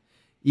 And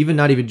even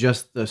not even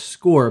just the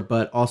score,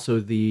 but also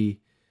the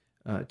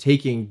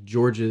taking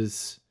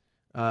George's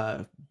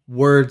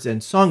words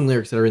and song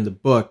lyrics that are in the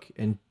book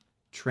and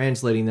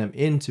translating them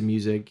into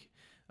music.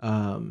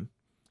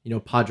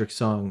 Podrick's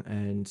song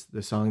and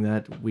the song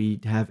that we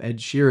have Ed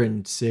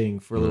Sheeran sing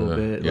for a little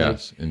bit.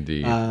 Yes,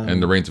 indeed.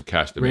 And the Rains of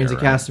Castamere. Rains of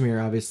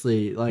Castamere,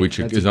 obviously. Which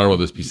is not one of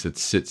those pieces that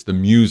sits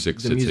in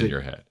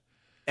your head.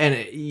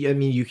 And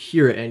you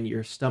hear it and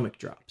your stomach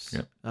drops.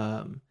 Yep.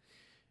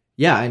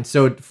 And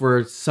so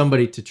for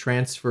somebody to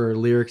transfer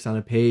lyrics on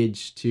a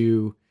page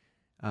to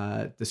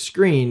the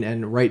screen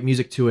and write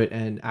music to it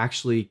and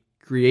actually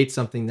create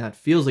something that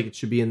feels like it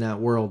should be in that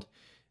world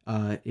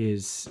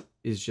is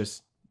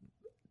just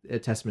a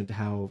testament to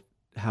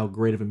how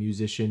great of a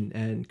musician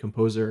and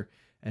composer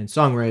and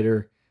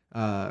songwriter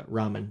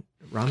Ramin,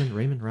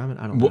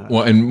 I don't know.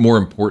 Well, and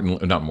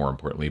not more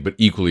importantly, but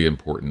equally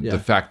important, the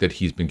fact that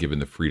he's been given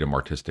the freedom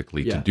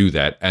artistically to do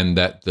that, and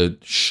that the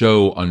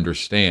show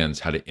understands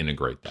how to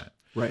integrate that.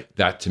 Right.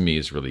 That to me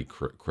is really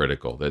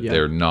critical, that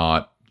they're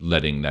not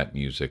letting that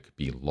music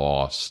be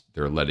lost.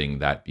 They're letting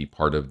that be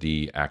part of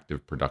the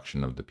active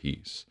production of the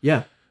piece.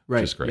 Yeah.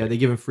 Right. Which is great. Yeah, they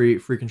give him free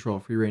control,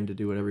 free reign to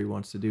do whatever he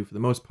wants to do for the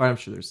most part. I'm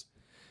sure there's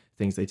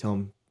things they tell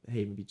him,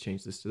 hey, maybe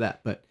change this to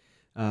that. But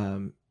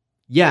the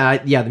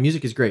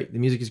music is great. The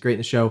music is great in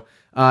the show.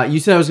 You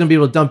said I was going to be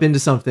able to dump into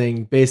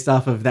something based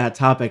off of that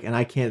topic, and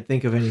I can't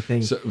think of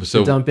anything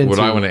to dump into. What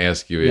I want to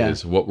ask you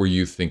is, what were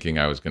you thinking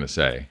I was going to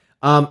say?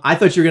 I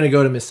thought you were going to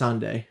go to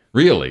Missandei.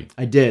 Really?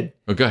 I did.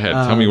 Well, go ahead.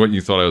 Tell me what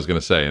you thought I was going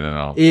to say, and then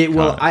I'll.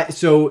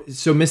 So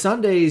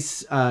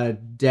Missandei's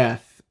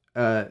death.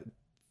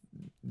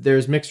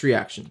 There's mixed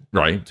reaction.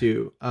 Right.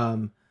 To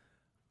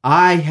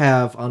I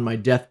have on my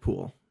death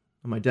pool.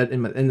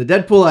 In the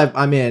dead pool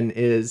I'm in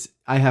is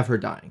I have her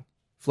dying.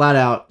 Flat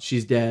out,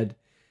 she's dead.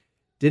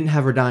 Didn't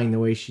have her dying the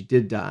way she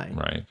did die.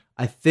 Right.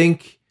 I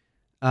think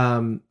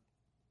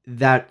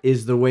that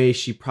is the way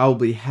she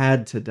probably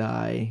had to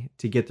die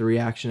to get the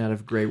reaction out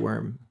of Grey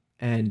Worm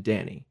and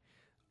Danny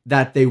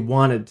that they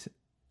wanted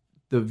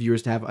the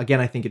viewers to have. Again,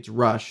 I think it's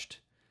rushed.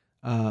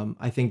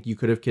 I think you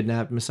could have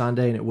kidnapped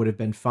Missandei and it would have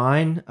been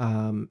fine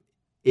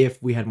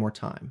if we had more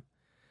time.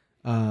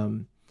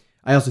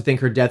 I also think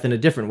her death in a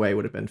different way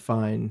would have been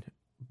fine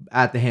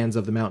at the hands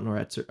of the Mountain or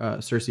at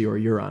Cersei or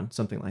Euron,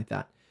 something like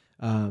that.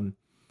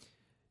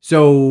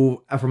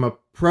 So from a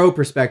pro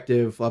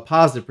perspective, a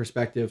positive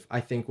perspective, I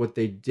think what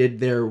they did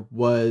there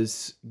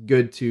was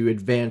good to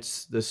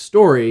advance the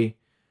story.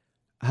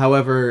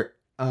 However,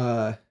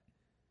 and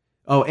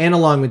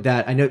along with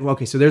that, I know.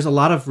 Okay, so there's a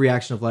lot of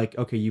reaction of like,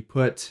 okay, you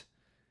put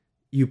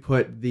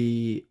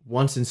the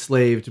once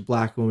enslaved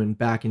black woman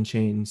back in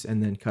chains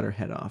and then cut her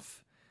head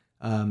off.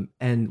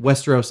 And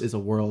Westeros is a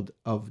world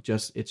of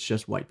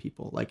just white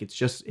people. Like it's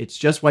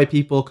just white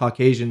people,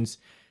 Caucasians.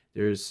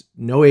 There's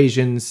no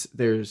Asians.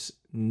 There's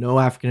no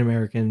African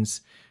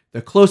Americans.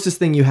 The closest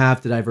thing you have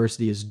to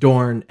diversity is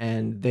Dorne,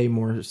 and they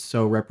more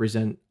so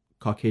represent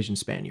Caucasian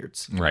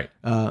Spaniards. Right.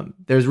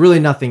 There's really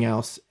nothing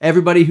else.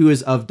 Everybody who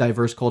is of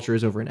diverse culture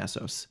is over in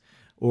Essos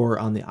or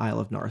on the Isle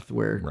of North,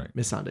 where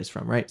Missandei's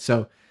from. Right.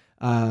 So,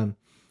 so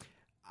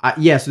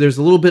there's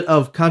a little bit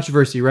of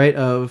controversy, right?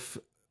 Of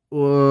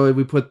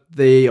we put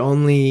the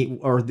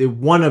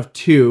one of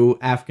two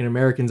African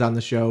Americans on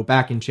the show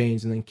back in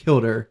chains and then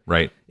killed her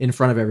in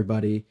front of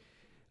everybody.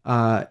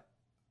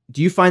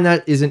 Do you find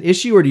that is an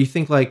issue, or do you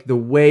think like the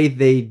way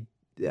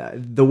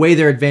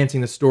they're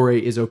advancing the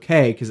story is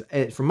okay? Because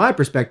from my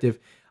perspective,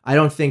 I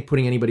don't think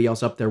putting anybody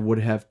else up there would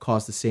have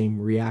caused the same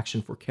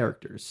reaction for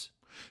characters.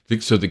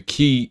 So the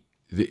key,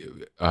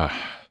 the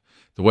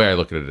way I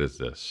look at it is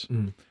this: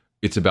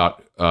 it's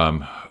about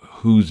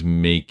who's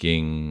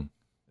making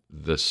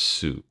the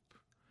soup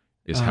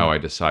is how I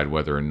decide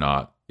whether or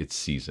not it's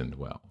seasoned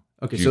well.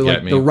 Okay, so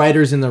like the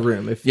writers in the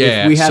room. If we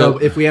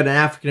had an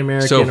African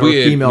American or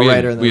a female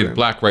writer in the room, we had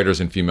black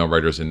writers and female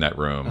writers in that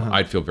room,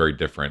 I'd feel very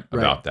different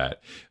about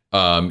that.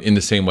 In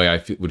the same way,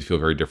 I would feel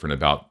very different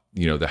about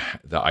the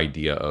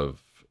idea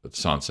of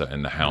Sansa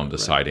and the Hound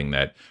deciding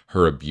that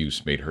her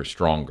abuse made her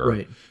stronger.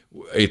 Right.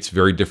 It's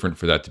very different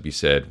for that to be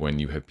said when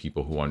you have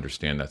people who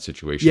understand that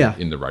situation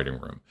in the writing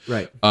room.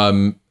 Right.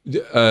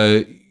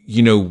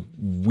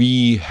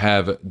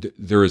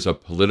 There is a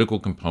political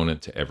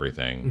component to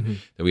everything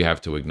that we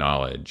have to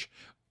acknowledge.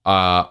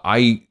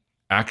 I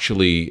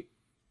actually,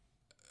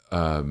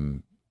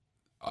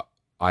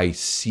 I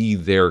see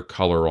their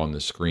color on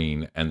the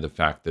screen and the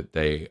fact that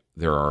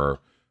there are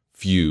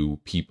few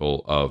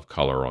people of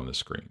color on the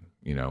screen,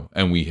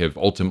 and we have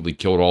ultimately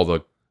killed all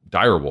the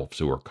direwolves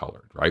who are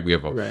colored, right? We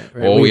have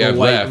all we have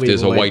left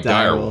is a white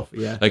direwolf.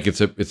 Yeah. Like it's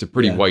a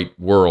pretty white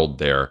world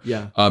there.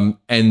 Yeah.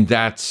 And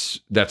that's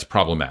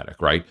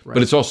problematic, right? But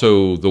it's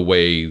also the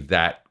way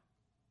that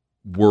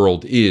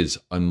world is,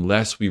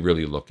 unless we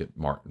really look at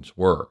Martin's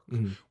work,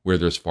 where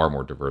there's far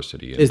more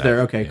diversity. Is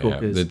there? Okay, cool.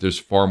 There's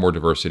far more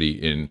diversity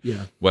in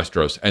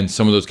Westeros, and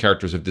some of those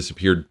characters have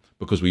disappeared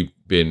because we've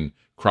been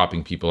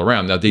cropping people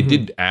around. Now they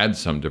did add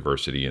some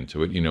diversity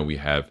into it. We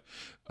have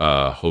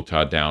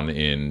Hota down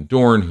in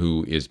Dorne,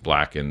 who is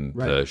black in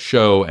the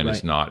show and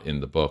is not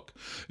in the book,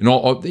 and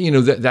all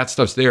that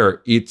stuff's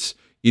there. It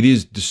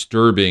is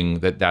disturbing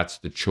that that's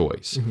the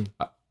choice.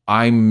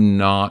 I'm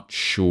not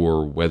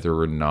sure whether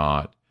or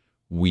not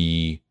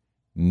we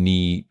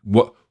need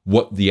what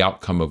the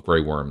outcome of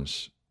Grey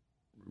Worm's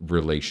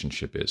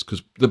relationship is,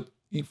 because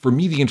for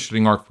me the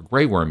interesting arc for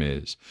Grey Worm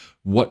is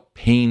what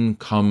pain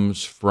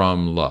comes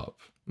from love,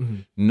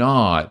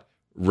 not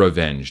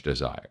revenge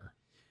desire.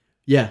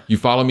 Yeah. You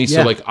follow me?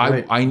 So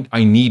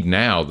I need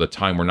now the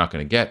time we're not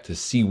going to get to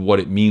see what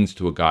it means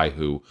to a guy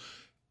who,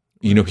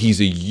 he's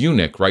a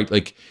eunuch, right?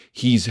 Like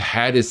he's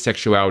had his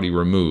sexuality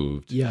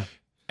removed. Yeah.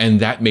 And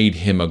that made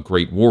him a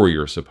great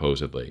warrior,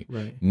 supposedly.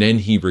 Right. And then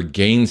he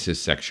regains his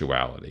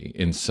sexuality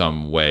in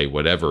some way,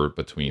 whatever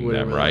between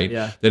them, right?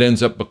 Yeah. That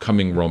ends up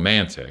becoming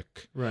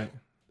romantic. Right.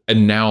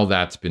 And now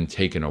that's been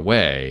taken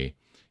away.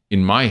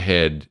 In my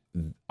head,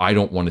 I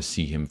don't want to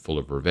see him full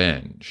of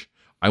revenge.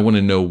 I want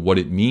to know what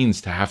it means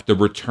to have to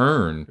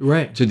return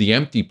to the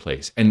empty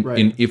place. And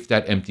if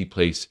that empty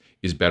place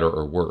is better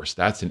or worse.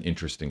 That's an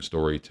interesting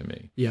story to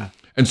me. Yeah.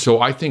 And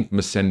so I think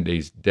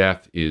Missandei's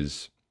death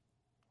is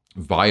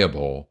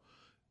viable.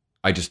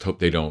 I just hope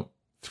they don't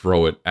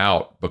throw it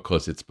out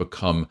because it's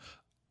become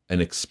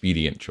an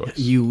expedient choice.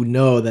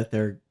 That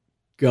they're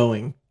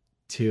going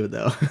to,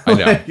 though.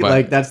 I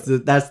know. that's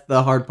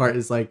the hard part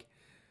is like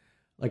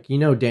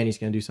Danny's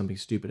going to do something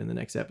stupid in the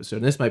next episode.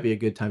 And this might be a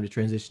good time to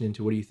transition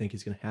into what do you think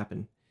is going to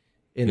happen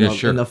in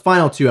the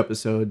final two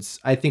episodes.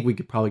 I think we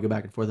could probably go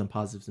back and forth on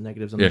positives and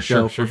negatives on the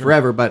show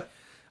forever, but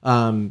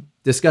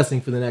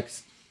discussing for the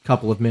next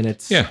couple of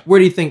minutes. Yeah. Where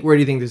do you think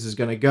this is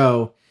going to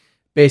go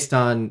based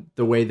on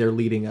the way they're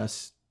leading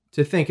us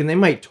to think? And they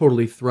might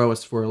totally throw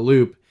us for a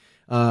loop.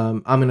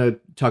 I'm going to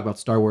talk about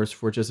Star Wars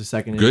for just a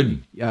second.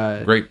 Good.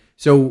 Great.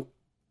 So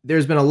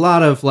there's been a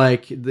lot of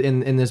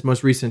in this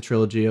most recent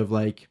trilogy of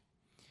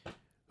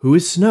who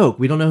is Snoke?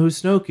 We don't know who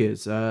Snoke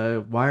is.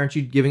 Why aren't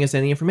you giving us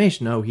any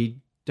information? No, he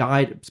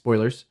died.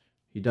 Spoilers.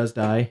 He does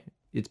die.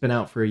 It's been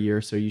out for a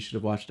year, so you should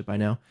have watched it by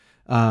now.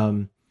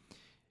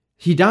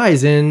 He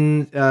dies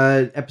in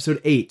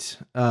episode 8,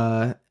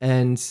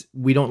 and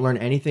we don't learn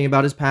anything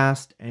about his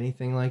past,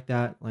 anything like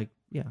that.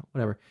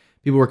 Whatever.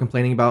 People were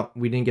complaining about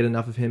we didn't get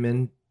enough of him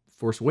in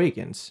Force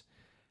Awakens.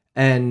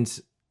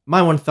 And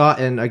my one thought,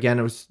 and again,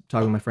 I was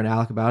talking to my friend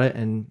Alec about it,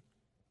 and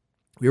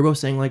we were both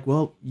saying like,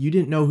 well, you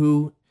didn't know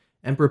who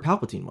Emperor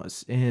Palpatine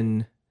was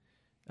in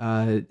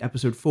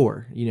episode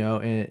 4, you know,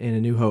 in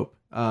A New Hope.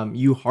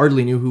 You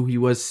hardly knew who he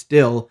was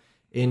still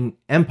in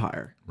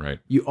Empire. Right.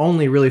 You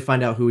only really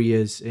find out who he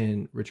is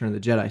in Return of the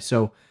Jedi.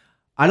 So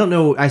I don't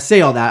know. I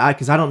say all that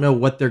because I don't know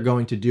what they're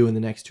going to do in the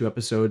next 2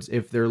 episodes.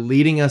 If they're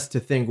leading us to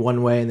think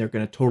one way and they're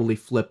going to totally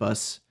flip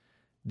us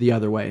the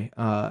other way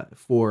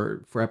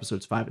for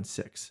episodes 5 and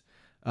 6.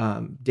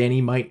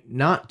 Dany might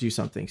not do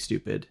something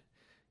stupid.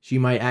 She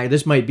might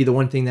this might be the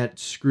one thing that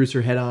screws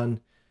her head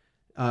on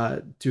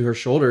to her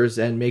shoulders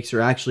and makes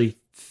her actually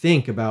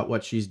think about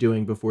what she's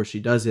doing before she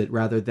does it,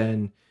 rather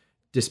than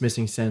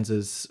dismissing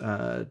Sansa's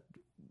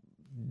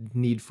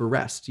need for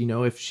rest. You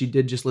know, if she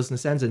did just listen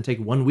to Sansa and take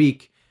 1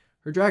 week,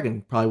 her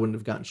dragon probably wouldn't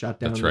have gotten shot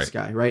down in the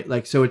sky, right?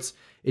 Like, so it's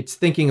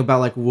thinking about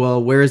like,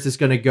 well, where is this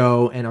going to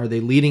go? And are they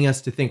leading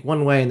us to think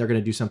one way and they're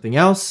going to do something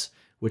else,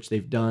 which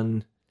they've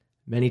done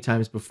many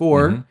times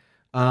before?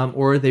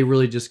 Or are they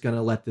really just going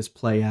to let this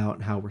play out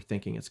and how we're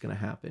thinking it's going to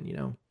happen, you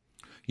know?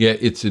 Yeah,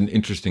 it's an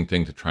interesting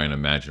thing to try and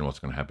imagine what's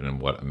going to happen in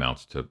what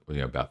amounts to, you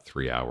know, about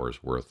 3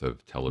 hours worth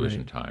of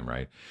television time,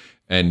 right?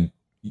 And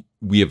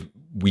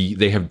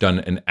they have done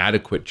an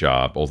adequate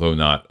job, although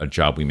not a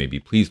job we may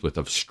be pleased with,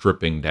 of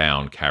stripping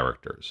down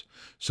characters.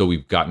 So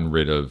we've gotten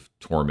rid of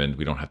Tormund.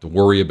 We don't have to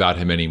worry about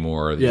him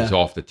anymore. He's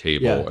off the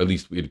table. Yeah. At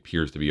least it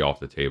appears to be off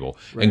the table.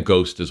 Right. And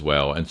Ghost as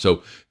well. And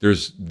so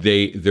there's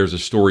a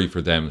story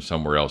for them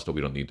somewhere else that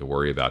we don't need to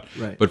worry about.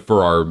 Right. But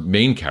for our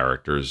main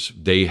characters,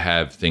 they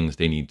have things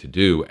they need to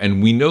do.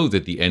 And we know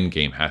that the end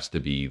game has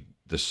to be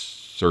the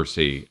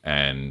Cersei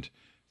and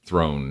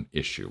throne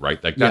issue,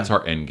 right? Like that's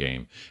our end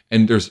game.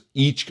 And there's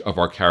each of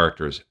our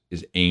characters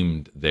is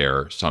aimed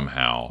there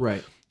somehow.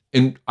 Right.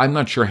 And I'm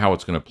not sure how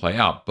it's going to play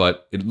out,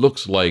 but it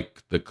looks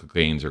like the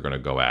Cleganes are going to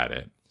go at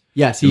it.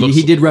 Yes,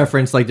 he did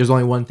reference like there's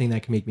only one thing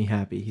that can make me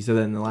happy. He said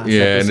that in the last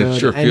episode. And it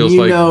sure feels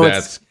like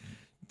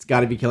it's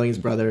got to be killing his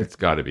brother. It's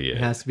got to be it.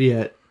 It has to be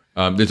it.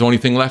 There's the only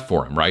thing left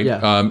for him, right?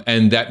 Yeah.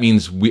 And that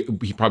means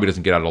he probably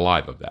doesn't get out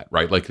alive of that,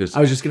 right? Like this. I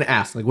was just going to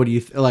ask, like, what do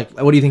you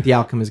think the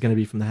outcome is going to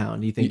be from the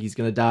Hound? Do you think he's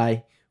going to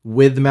die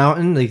with the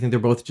Mountain? Do you think they're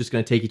both just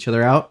going to take each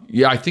other out?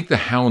 Yeah, I think the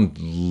Hound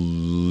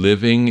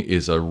living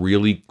is a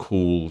really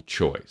cool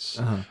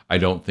choice. I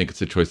don't think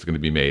it's a choice that's going to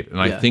be made.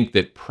 And I think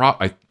that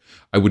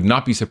I would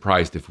not be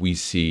surprised if we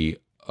see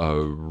a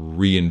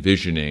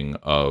re-envisioning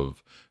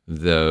of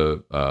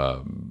the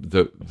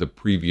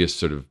previous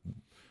sort of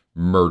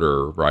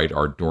murder, right?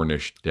 Our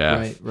Dornish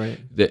death, right.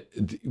 That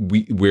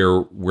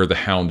where the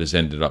Hound has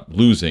ended up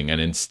losing,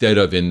 and instead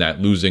of in that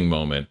losing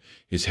moment,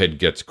 his head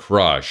gets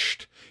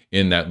crushed.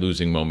 In that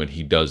losing moment,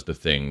 he does the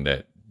thing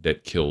that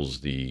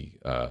kills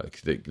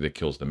that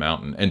kills the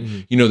Mountain,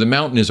 and you know the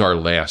Mountain is our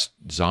last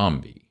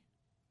zombie,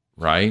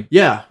 right?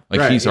 Yeah,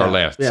 like he's our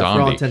last zombie.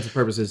 For all intents and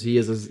purposes, he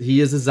is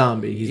a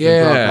zombie. He's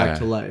been brought back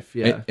to life.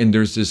 Yeah, and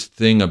there's this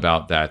thing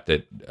about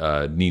that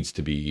needs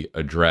to be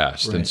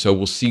addressed, and so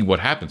we'll see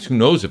what happens. Who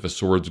knows if a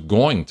sword's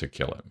going to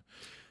kill him?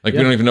 Like,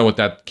 we don't even know what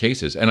that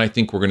case is. And I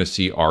think we're going to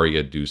see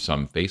Arya do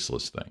some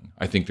faceless thing.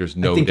 I think there's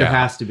no doubt. I think there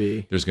has to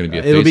be. There's going to be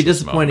a faceless It'll be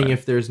disappointing moment.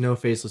 if there's no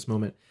faceless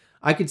moment.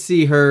 I could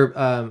see her,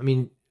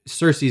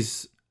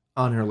 Cersei's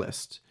on her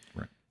list.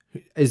 Right.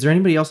 Is there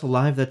anybody else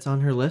alive that's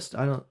on her list?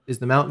 Is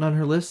the Mountain on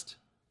her list?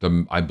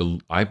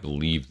 I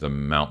believe the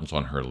Mountain's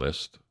on her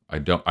list. I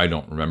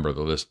don't remember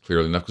the list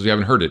clearly enough because we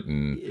haven't heard it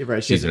in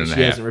season and a half.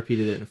 She hasn't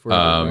repeated it in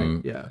forever,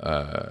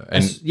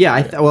 right? Yeah.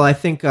 I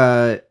think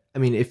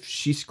if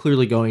she's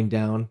clearly going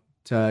down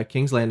to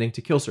King's Landing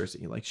to kill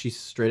Cersei, like she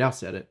straight out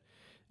said it.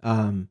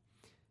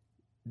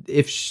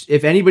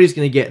 If anybody's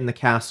going to get in the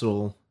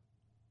castle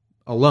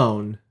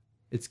alone,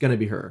 it's going to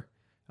be her,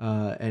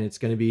 and it's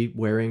going to be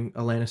wearing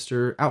a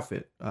Lannister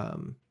outfit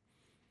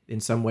in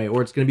some way,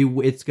 or it's going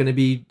to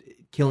be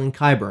killing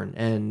Qyburn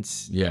and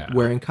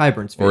wearing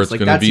Qyburn's face, or it's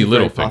going to be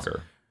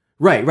Littlefinger.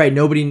 Right.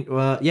 Nobody.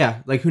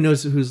 Like who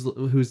knows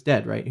who's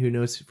dead? Right. Who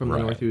knows from the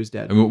north who's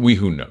dead? I mean,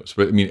 who knows?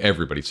 But I mean,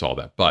 everybody saw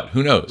that. But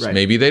who knows? Right.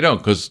 Maybe they don't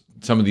because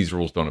some of these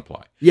rules don't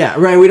apply. Yeah.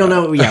 Right. We don't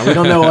know. Yeah. We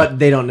don't know what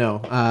they don't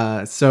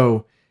know.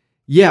 So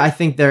yeah, I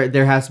think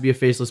there has to be a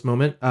faceless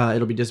moment.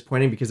 It'll be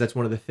disappointing because that's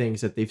one of the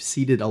things that they've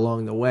seeded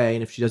along the way.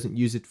 And if she doesn't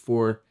use it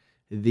for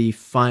the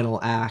final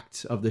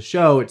act of the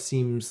show, it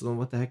seems, well,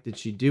 what the heck did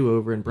she do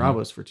over in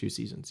Bravos for 2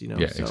 seasons? You know.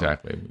 Yeah. So,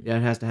 exactly. Yeah,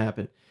 it has to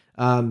happen.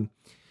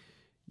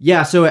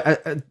 Yeah, so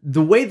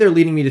the way they're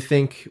leading me to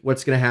think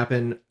what's going to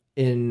happen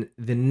in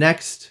the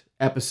next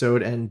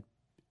episode, and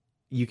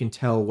you can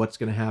tell what's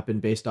going to happen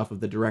based off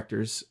of the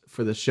directors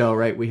for the show,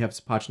 right? We have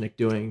Sapochnik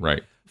doing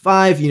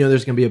 5.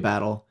 There's going to be a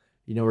battle.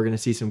 We're going to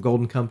see some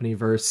Golden Company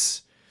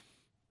versus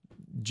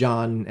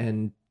Jon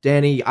and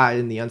Dany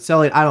in the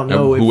Unsullied. I don't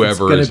know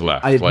whoever is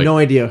left. I have no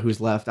idea who's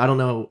left. I don't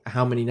know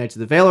how many Knights of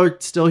the Vale are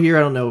still here.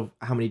 I don't know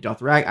how many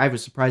Dothraki. I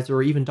was surprised there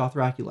were even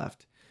Dothraki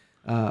left,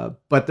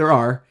 but there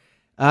are.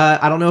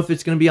 I don't know if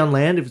it's going to be on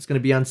land, if it's going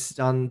to be on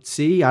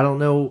sea. I don't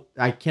know.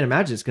 I can't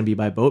imagine it's going to be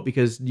by boat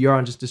because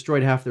Euron just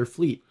destroyed half their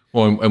fleet.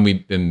 Well,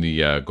 and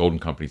the Golden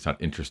Company's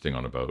not interesting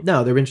on a boat.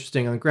 No, they're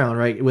interesting on the ground,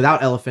 right?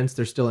 Without elephants,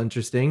 they're still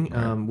interesting.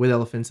 Right. With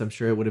elephants, I'm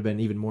sure it would have been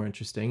even more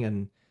interesting,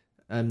 and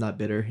I'm not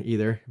bitter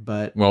either.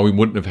 But well, we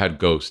wouldn't have had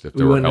Ghost if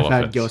there were elephants.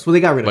 Have had Ghost. Well,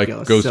 they got rid of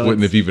Ghost. Ghost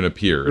wouldn't have even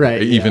appeared,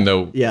 right? Even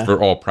though,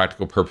 for all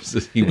practical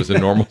purposes, he was a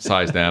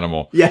normal-sized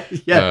animal. Yeah.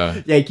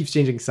 He keeps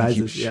changing sizes.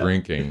 He keeps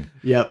shrinking.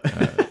 Yep.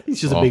 He's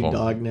just awful. A big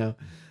dog now.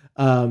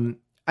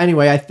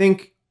 Anyway, I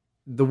think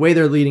the way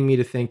they're leading me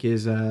to think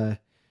is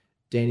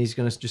Danny's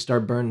gonna just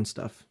start burning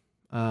stuff.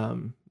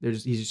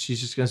 She's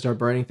just gonna start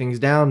burning things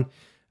down.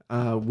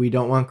 We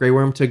don't want Grey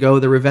Worm to go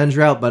the revenge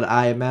route, but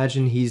I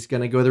imagine he's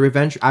gonna go the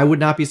revenge. I would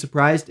not be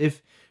surprised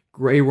if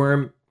Grey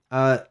Worm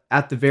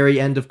at the very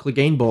end of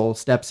Clegane Bowl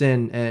steps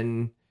in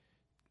and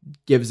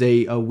gives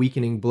a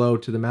weakening blow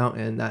to the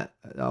Mountain that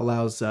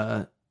allows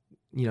the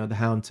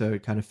Hound to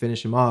kind of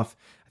finish him off.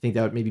 I think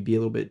that would maybe be a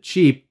little bit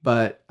cheap,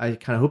 but I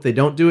kind of hope they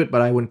don't do it,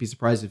 but I wouldn't be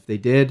surprised if they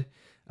did.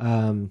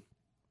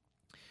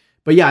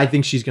 But yeah, I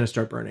think she's going to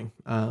start burning.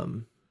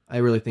 I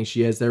really think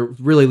she is. They're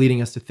really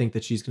leading us to think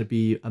that she's going to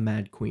be a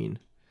mad queen.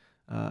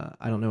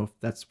 I don't know if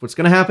that's what's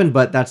going to happen,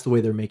 but that's the way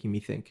they're making me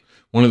think.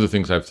 One of the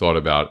things I've thought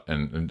about,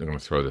 and I'm going to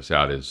throw this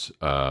out, is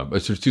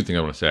there's two things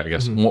I want to say, I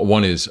guess. Mm-hmm.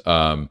 One is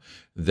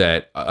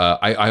that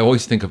I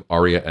always think of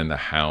Arya and the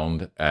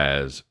Hound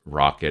as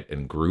Rocket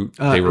and Groot.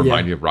 They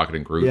remind me of Rocket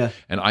and Groot. Yeah.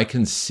 And I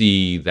can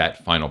see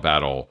that final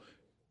battle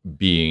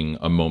being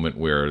a moment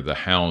where the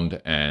Hound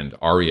and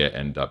Arya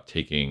end up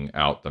taking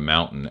out the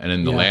Mountain. And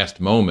in the last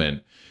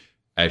moment,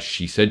 as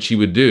she said she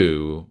would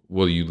do,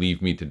 "Will you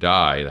leave me to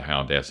die?" the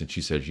Hound asks, and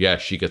she says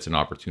yes. She gets an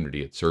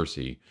opportunity at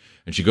Cersei,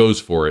 and she goes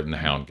for it, and the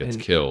Hound gets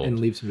killed and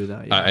leaves him to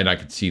die. And I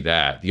could see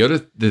that.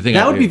 The thing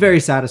that would be very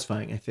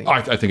satisfying. I think.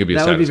 I think it'd be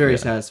that would be very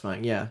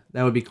satisfying. Yeah,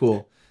 that would be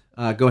cool.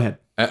 Go ahead.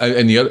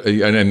 And the other,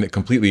 and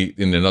completely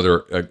in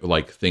another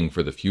thing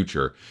for the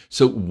future.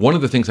 So one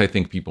of the things I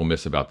think people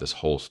miss about this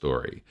whole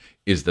story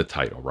is the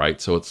title,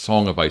 right? So it's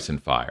Song of Ice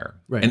and Fire,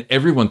 right? And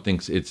everyone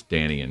thinks it's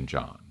Dany and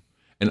Jon.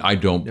 And I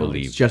don't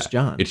believe it's just that.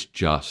 Jon. It's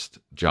just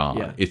Jon.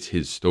 Yeah. It's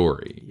his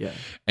story. Yeah.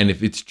 And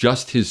if it's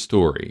just his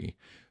story,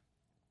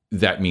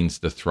 that means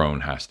the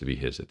throne has to be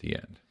his at the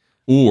end.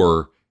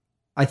 Or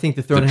I think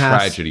the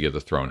tragedy of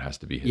the throne has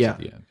to be his at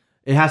the end.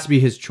 It has to be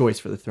his choice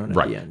for the throne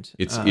at the end.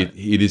 It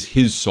is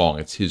his song.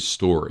 It's his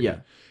story. Yeah.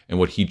 And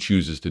what he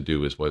chooses to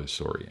do is where the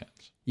story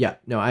ends. Yeah.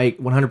 No, I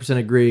 100%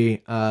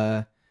 agree.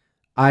 I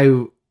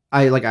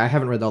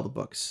haven't read all the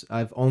books.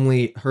 I've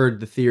only heard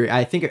the theory.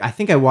 I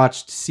think I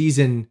watched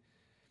season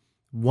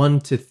 1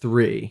 to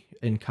 3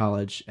 in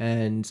college,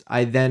 and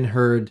I then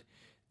heard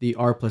the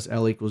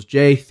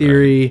R+L=J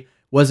theory. Right.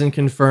 Wasn't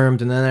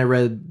confirmed, and then I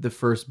read the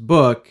first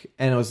book,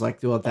 and it was like,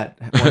 well, that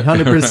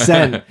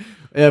 100%.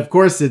 Of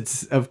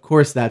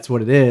course that's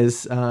what it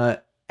is. And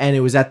it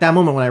was at that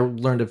moment when I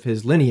learned of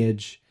his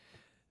lineage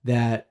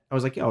that I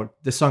was like, oh,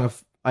 the Song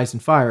of Ice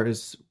and Fire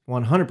is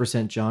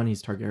 100% Jon.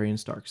 He's Targaryen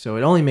Stark, so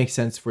it only makes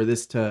sense for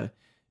this to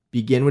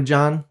begin with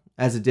Jon,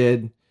 as it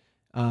did,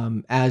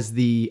 as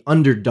the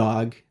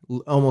underdog,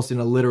 almost in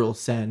a literal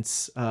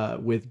sense,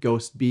 with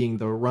Ghost being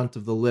the runt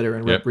of the litter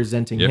and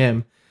representing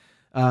him.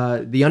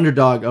 The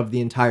underdog of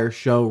the entire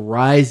show,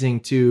 rising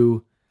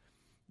to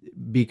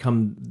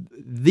become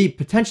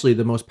potentially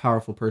the most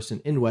powerful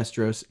person in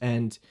Westeros,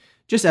 and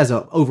just as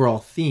an overall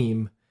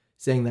theme,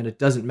 saying that it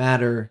doesn't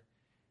matter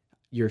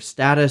your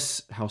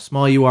status, how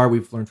small you are.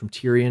 We've learned from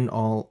Tyrion,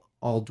 all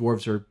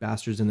dwarves are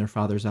bastards in their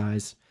father's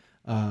eyes,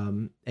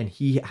 and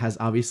he has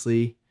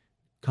obviously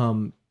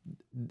come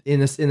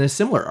in a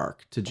similar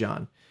arc to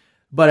Jon.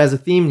 But as a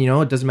theme,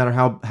 it doesn't matter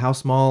how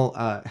small,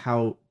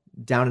 how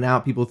down and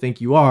out people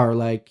think you are,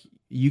 like,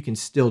 you can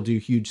still do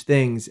huge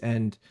things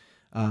and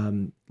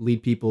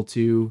lead people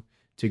to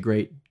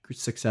great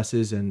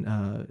successes and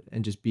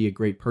just be a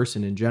great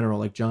person in general.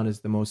 Like, Jon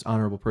is the most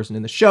honorable person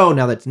in the show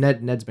now that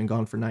Ned's been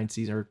gone for 9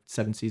 seasons or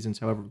 7 seasons,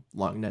 however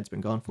long Ned's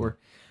been gone for.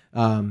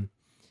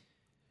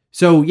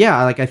 So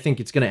yeah, like, I think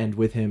it's going to end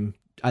with him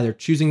either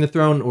choosing the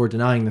throne or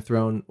denying the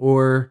throne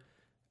or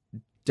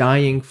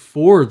dying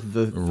for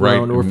the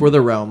throne or for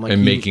the realm, like,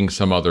 and making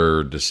some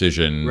other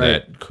decision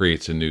that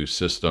creates a new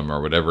system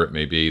or whatever it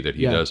may be that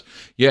he does.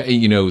 Yeah,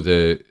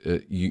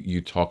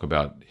 you talk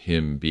about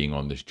him being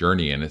on this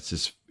journey, and it's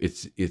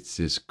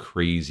this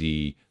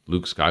crazy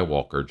Luke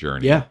Skywalker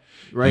journey. Yeah,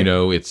 right.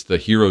 It's the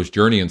hero's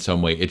journey in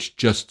some way. It's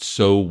just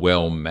so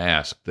well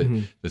masked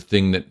that the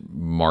thing that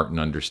Martin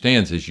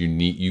understands is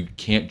you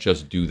can't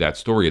just do that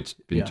story. It's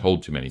been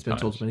told too many times. It's been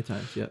told too many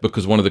times, yeah.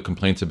 Because one of the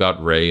complaints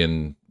about Rey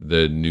and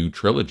the new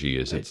trilogy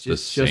is it's the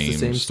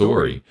same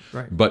story.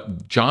 Right.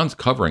 But Jon's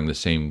covering the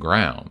same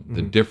ground.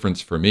 The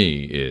difference for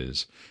me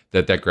is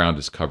that ground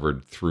is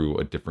covered through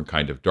a different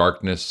kind of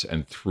darkness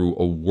and through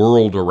a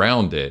world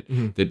around it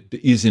that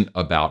isn't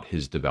about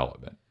his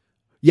development.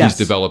 Yes.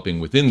 He's developing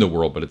within the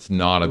world, but it's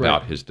not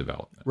about his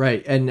development.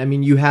 Right. And I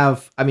mean,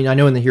 I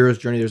know in the hero's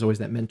journey, there's always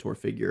that mentor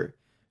figure.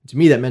 To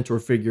me, that mentor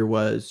figure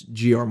was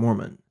G.R.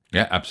 Mormont.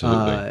 Yeah,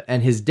 absolutely.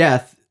 And his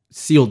death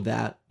sealed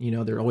that.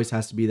 There always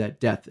has to be that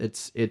death.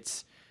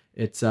 It's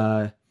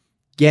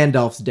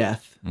Gandalf's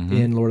death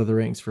in Lord of the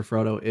Rings for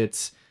Frodo.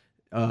 It's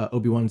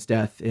Obi-Wan's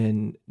death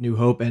in New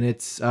Hope, and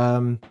it's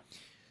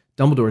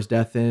Dumbledore's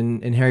death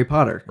in Harry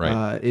Potter.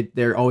 Right.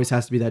 There always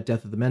has to be that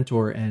death of the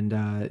mentor, and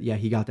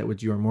he got that with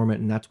Jeor Mormont,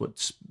 and that's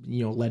what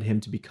led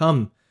him to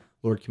become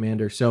Lord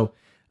Commander. So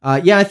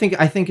I think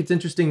it's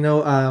interesting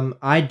though.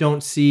 I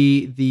don't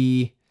see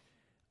the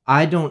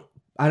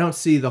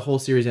whole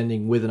series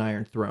ending with an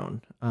Iron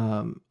Throne.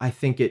 I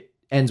think it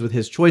ends with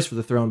his choice for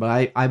the throne,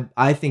 but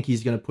I think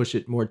he's going to push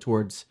it more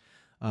towards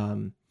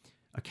a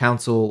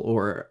council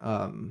or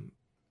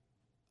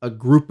a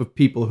group of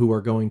people who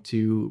are going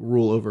to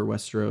rule over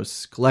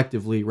Westeros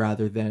collectively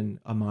rather than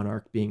a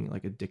monarch being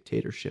like a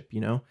dictatorship,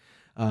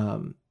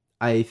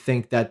 I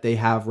think that they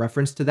have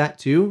reference to that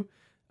too,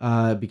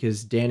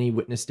 because Dany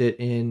witnessed it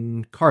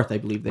in Karth, I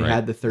believe. They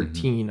had the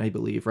 13, I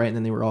believe, right? And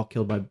then they were all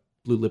killed by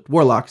blue-lipped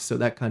warlocks, so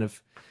that kind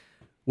of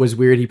was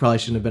weird. He probably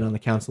shouldn't have been on the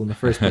council in the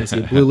first place.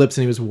 He had blue lips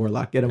and he was a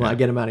warlock. Get him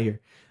out of here.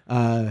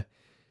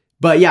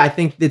 But yeah, I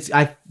think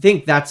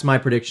that's my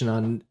prediction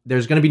on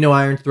there's going to be no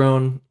Iron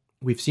Throne.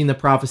 We've seen the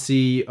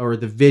prophecy or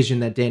the vision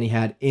that Dany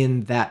had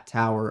in that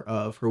tower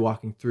of her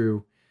walking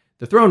through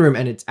the throne room,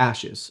 and it's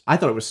ashes. I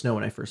thought it was snow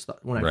when I first saw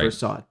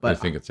it, but I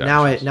think it's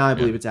ashes. Now I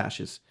believe it's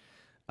ashes,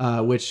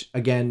 which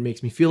again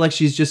makes me feel like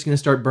she's just going to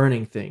start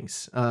burning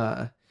things,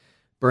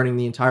 burning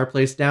the entire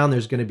place down.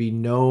 There's going to be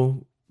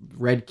no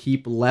Red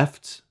Keep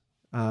left.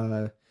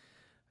 Don't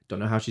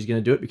know how she's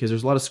going to do it because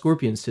there's a lot of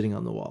scorpions sitting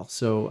on the wall.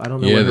 So I don't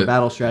know what her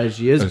battle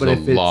strategy is. But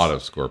there's a lot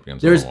of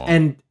scorpions on the wall.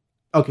 And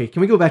okay,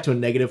 can we go back to a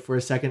negative for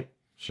a second?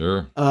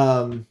 Sure.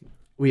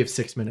 We have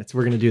 6 minutes.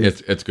 We're going to do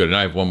this. It's good. And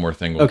I have one more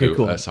thing we'll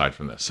do aside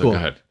from this. So go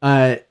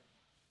ahead.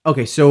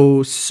 Okay,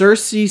 so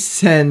Cersei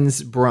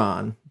sends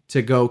Bronn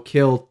to go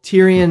kill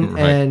Tyrion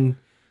and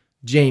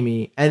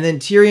Jaime, and then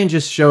Tyrion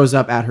just shows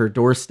up at her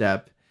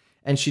doorstep,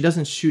 and she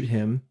doesn't shoot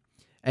him,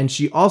 and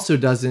she also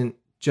doesn't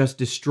just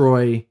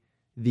destroy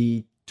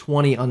the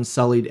 20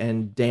 Unsullied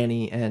and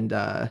Dany and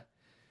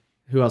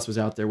who else was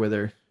out there with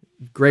her?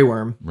 Grey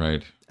Worm.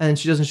 Right. And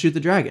she doesn't shoot the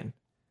dragon.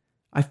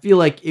 I feel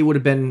like it would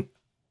have been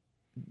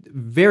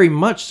very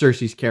much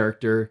Cersei's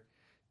character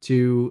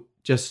to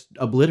just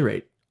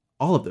obliterate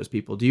all of those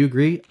people. Do you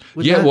agree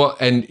with that? Yeah, well,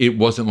 and it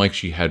wasn't like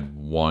she had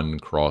one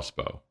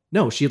crossbow.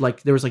 No,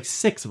 there was like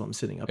 6 of them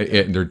sitting up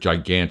there. They're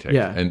gigantic.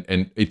 Yeah.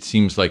 And it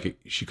seems like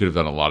she could have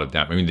done a lot of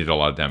damage. I mean, did a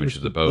lot of damage to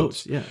the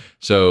boats. Yeah.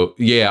 So,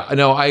 yeah,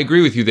 no, I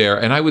agree with you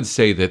there. And I would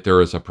say that there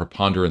is a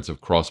preponderance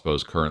of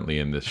crossbows currently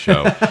in this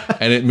show.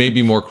 And it may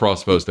be more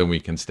crossbows than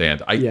we can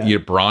stand.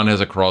 Bronn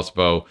has a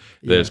crossbow.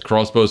 There's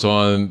crossbows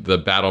on the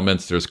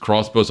battlements. There's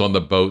crossbows on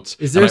the boats.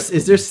 Is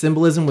there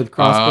symbolism with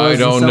crossbows? I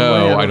don't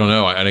know. I don't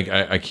know.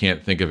 I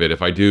can't think of it.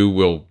 If I do,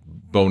 we'll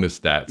bonus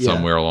that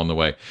somewhere along the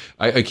way.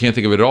 I can't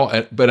think of it at all.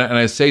 And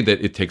I say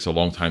that it takes a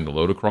long time to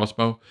load a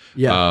crossbow.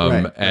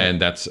 And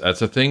that's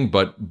a thing.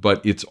 But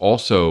it's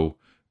also,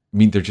 I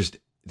mean,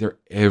 they're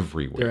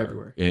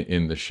everywhere.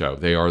 In the show.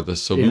 They are the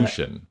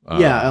solution.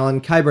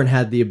 And Qyburn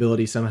had the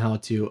ability somehow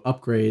to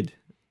upgrade,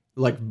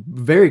 like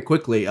very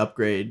quickly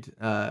upgrade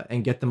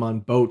and get them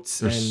on boats.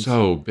 They're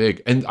so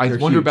big. And I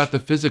wonder about the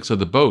physics of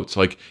the boats.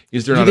 Like,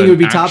 is there Do you not think an it would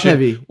be action, top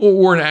heavy?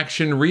 Or an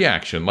action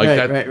reaction? Like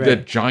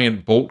that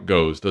giant bolt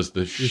goes. Does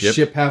the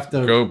ship have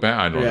to go back?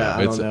 I don't know.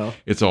 I don't know.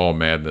 It's all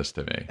madness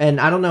to me. And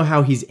I don't know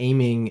how he's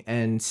aiming,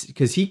 and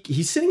because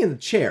he's sitting in the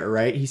chair,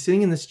 right? He's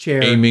sitting in this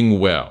chair.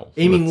 Aiming well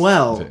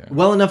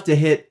enough to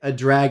hit a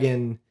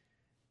dragon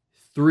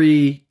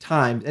 3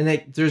 times,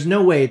 and there's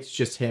no way it's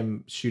just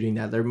him shooting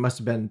that. There must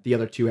have been the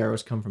other 2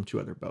 arrows come from 2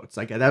 other boats.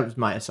 Like that was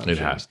my assumption.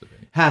 It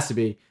has to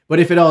be. But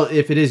if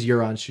it is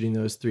Euron shooting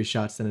those 3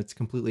 shots, then it's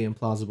completely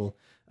implausible.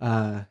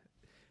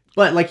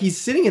 But like he's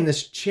sitting in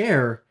this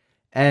chair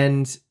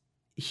and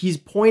he's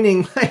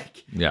pointing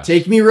like,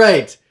 take me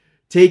right,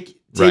 take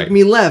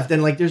me left,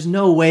 and like there's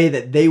no way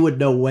that they would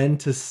know when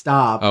to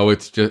stop. Oh,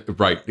 it's just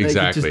right, exactly.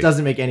 Like, it just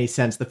doesn't make any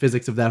sense. The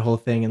physics of that whole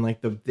thing and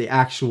like the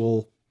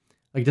actual.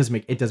 Like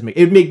it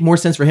would make more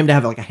sense for him to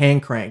have like a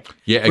hand crank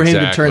for him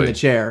to turn the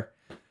chair.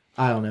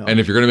 I don't know. And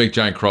if you're going to make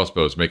giant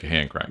crossbows, make a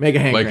hand crank. Make a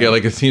hand crank.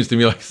 Like it seems to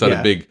me like it's not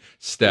a big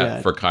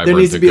step for Qyburn. There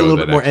needs to be a little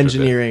bit more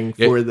engineering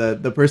for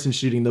the person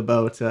shooting the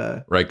boat.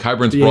 Right.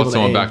 Qyburn's brought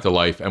someone back to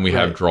life, and we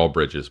have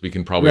drawbridges. We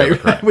can probably have a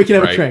crank. We can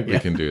have a crank. We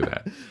can do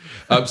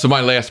that. So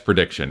my last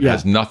prediction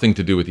has nothing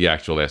to do with the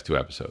actual last 2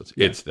 episodes.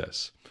 It's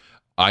this.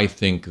 I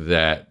think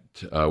that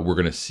we're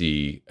going to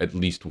see at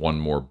least one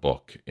more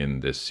book in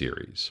this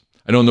series.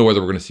 I don't know whether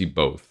we're going to see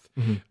both.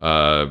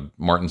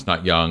 Martin's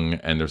not young,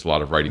 and there's a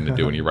lot of writing to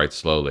do, and he writes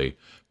slowly.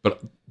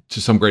 But to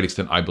some great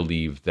extent, I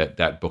believe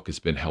that book has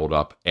been held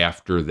up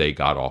after they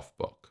got off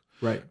book.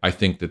 Right. I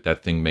think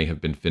that thing may have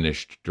been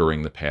finished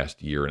during the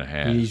past year and a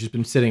half. He's just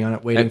been sitting on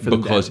it, waiting for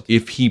them. Because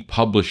if he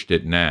published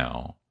it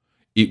now,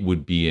 it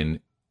would be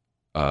in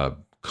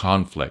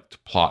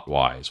conflict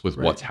plot-wise with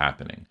what's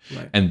happening.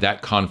 Right. And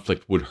that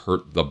conflict would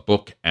hurt the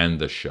book and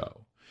the show.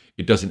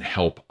 it doesn't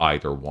help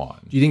either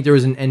one. Do you think there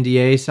was an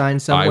NDA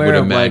signed somewhere? I would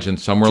imagine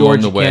somewhere George,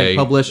 along the way. Can't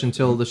publish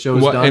until the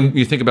show's done. And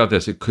you think about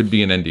this, it could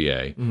be an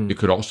NDA. It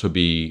could also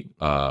be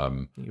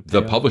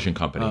the publishing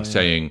company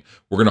saying,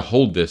 we're going to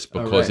hold this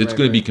because it's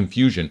going to be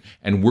confusion,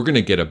 and we're going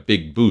to get a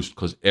big boost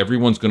because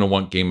everyone's going to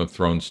want Game of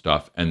Thrones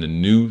stuff, and the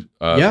new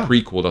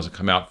prequel doesn't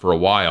come out for a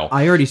while.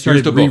 I already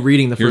started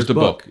rereading the first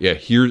book. Yeah,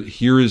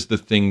 here is the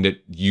thing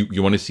that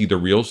you want to see the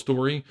real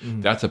story.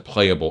 That's a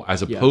playable,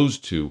 as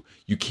opposed to,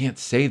 you can't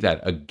say that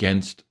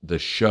against the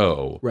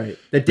show. Right.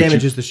 That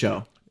damages the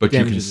show. But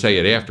you can say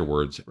it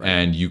afterwards,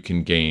 and you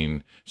can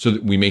gain. So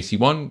that we may see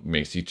one, we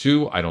may see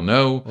two. I don't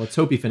know. Well, let's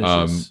hope he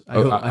finishes.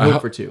 I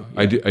hope for two.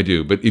 Yeah. I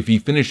do. But if he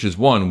finishes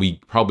one, we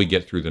probably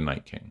get through the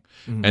Night King,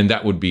 and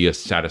that would be a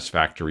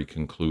satisfactory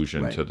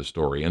conclusion to the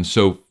story. And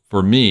so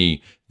for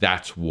me,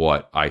 that's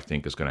what I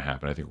think is going to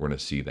happen. I think we're going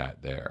to see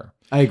that there.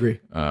 I agree.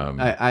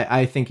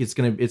 I think it's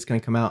gonna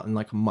come out in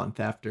like a month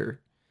after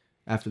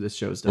this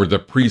show's done. Or the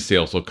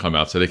pre-sales will come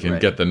out so they can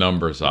get the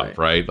numbers up,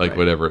 right? Like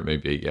whatever it may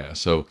be. Yeah.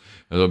 So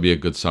it'll be a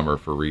good summer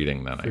for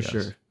reading then, I guess.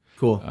 For sure.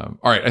 Cool.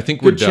 All right. I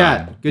think we're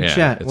done. Good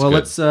chat. Well,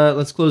 let's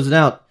close it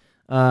out.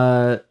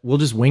 We'll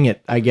just wing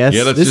it, I guess.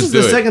 Yeah, this is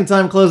the second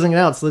time closing it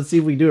out, so let's see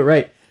if we do it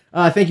right.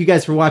 Thank you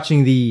guys for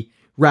watching the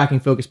Racking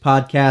Focus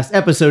podcast,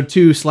 episode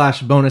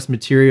 2/bonus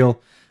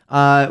material.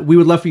 We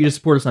would love for you to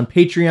support us on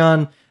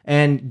Patreon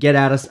and get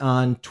at us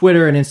on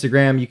Twitter and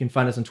Instagram. You can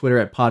find us on Twitter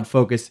at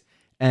PodFocus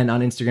and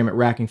on Instagram at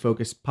Racking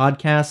Focus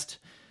Podcast.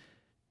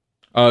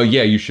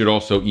 You should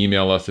also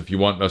email us if you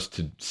want us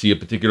to see a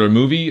particular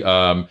movie.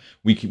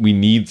 We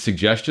need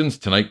suggestions.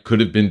 Tonight could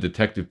have been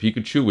Detective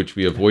Pikachu, which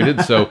we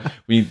avoided, so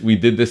we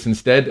did this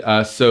instead.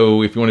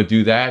 So if you want to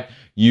do that,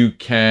 you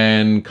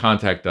can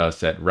contact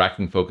us at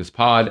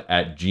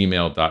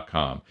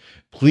rackingfocuspod@gmail.com.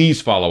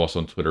 Please follow us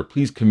on Twitter.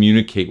 Please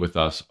communicate with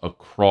us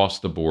across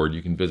the board.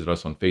 You can visit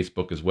us on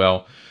Facebook as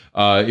well.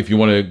 If you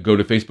want to go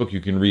to Facebook,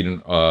 you can read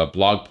a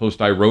blog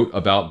post I wrote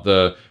about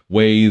the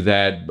way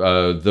that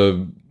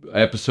the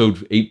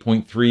episode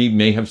 8.3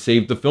 may have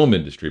saved the film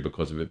industry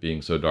because of it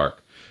being so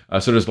dark.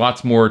 So there's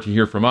lots more to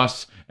hear from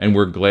us, and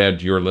we're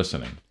glad you're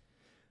listening.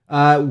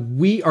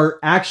 We are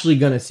actually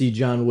going to see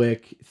John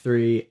Wick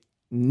 3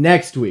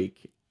 next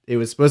week. It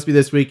was supposed to be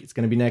this week. It's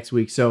going to be next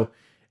week. So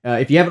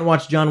if you haven't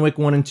watched John Wick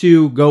 1 and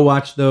 2, go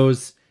watch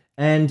those.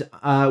 And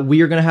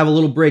we are going to have a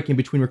little break in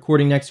between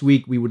recording next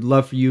week. We would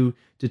love for you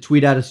to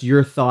tweet at us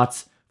your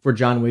thoughts for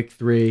John Wick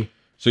 3.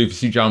 So if you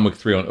see John Wick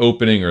 3 on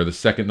opening or the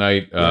second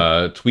night,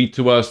 tweet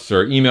to us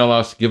or email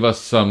us. Give us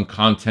some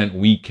content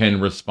we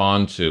can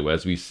respond to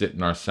as we sit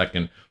in our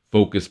second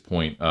focus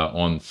point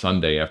on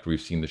Sunday after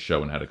we've seen the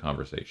show and had a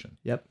conversation.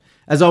 Yep.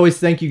 As always,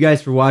 thank you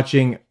guys for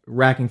watching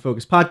Racking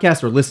Focus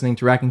Podcast or listening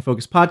to Racking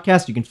Focus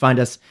Podcast. You can find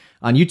us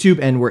on YouTube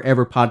and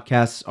wherever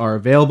podcasts are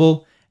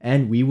available.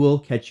 And we will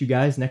catch you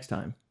guys next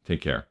time.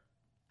 Take care.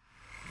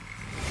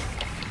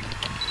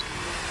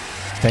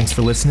 Thanks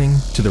for listening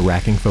to the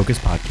Racking Focus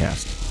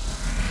Podcast.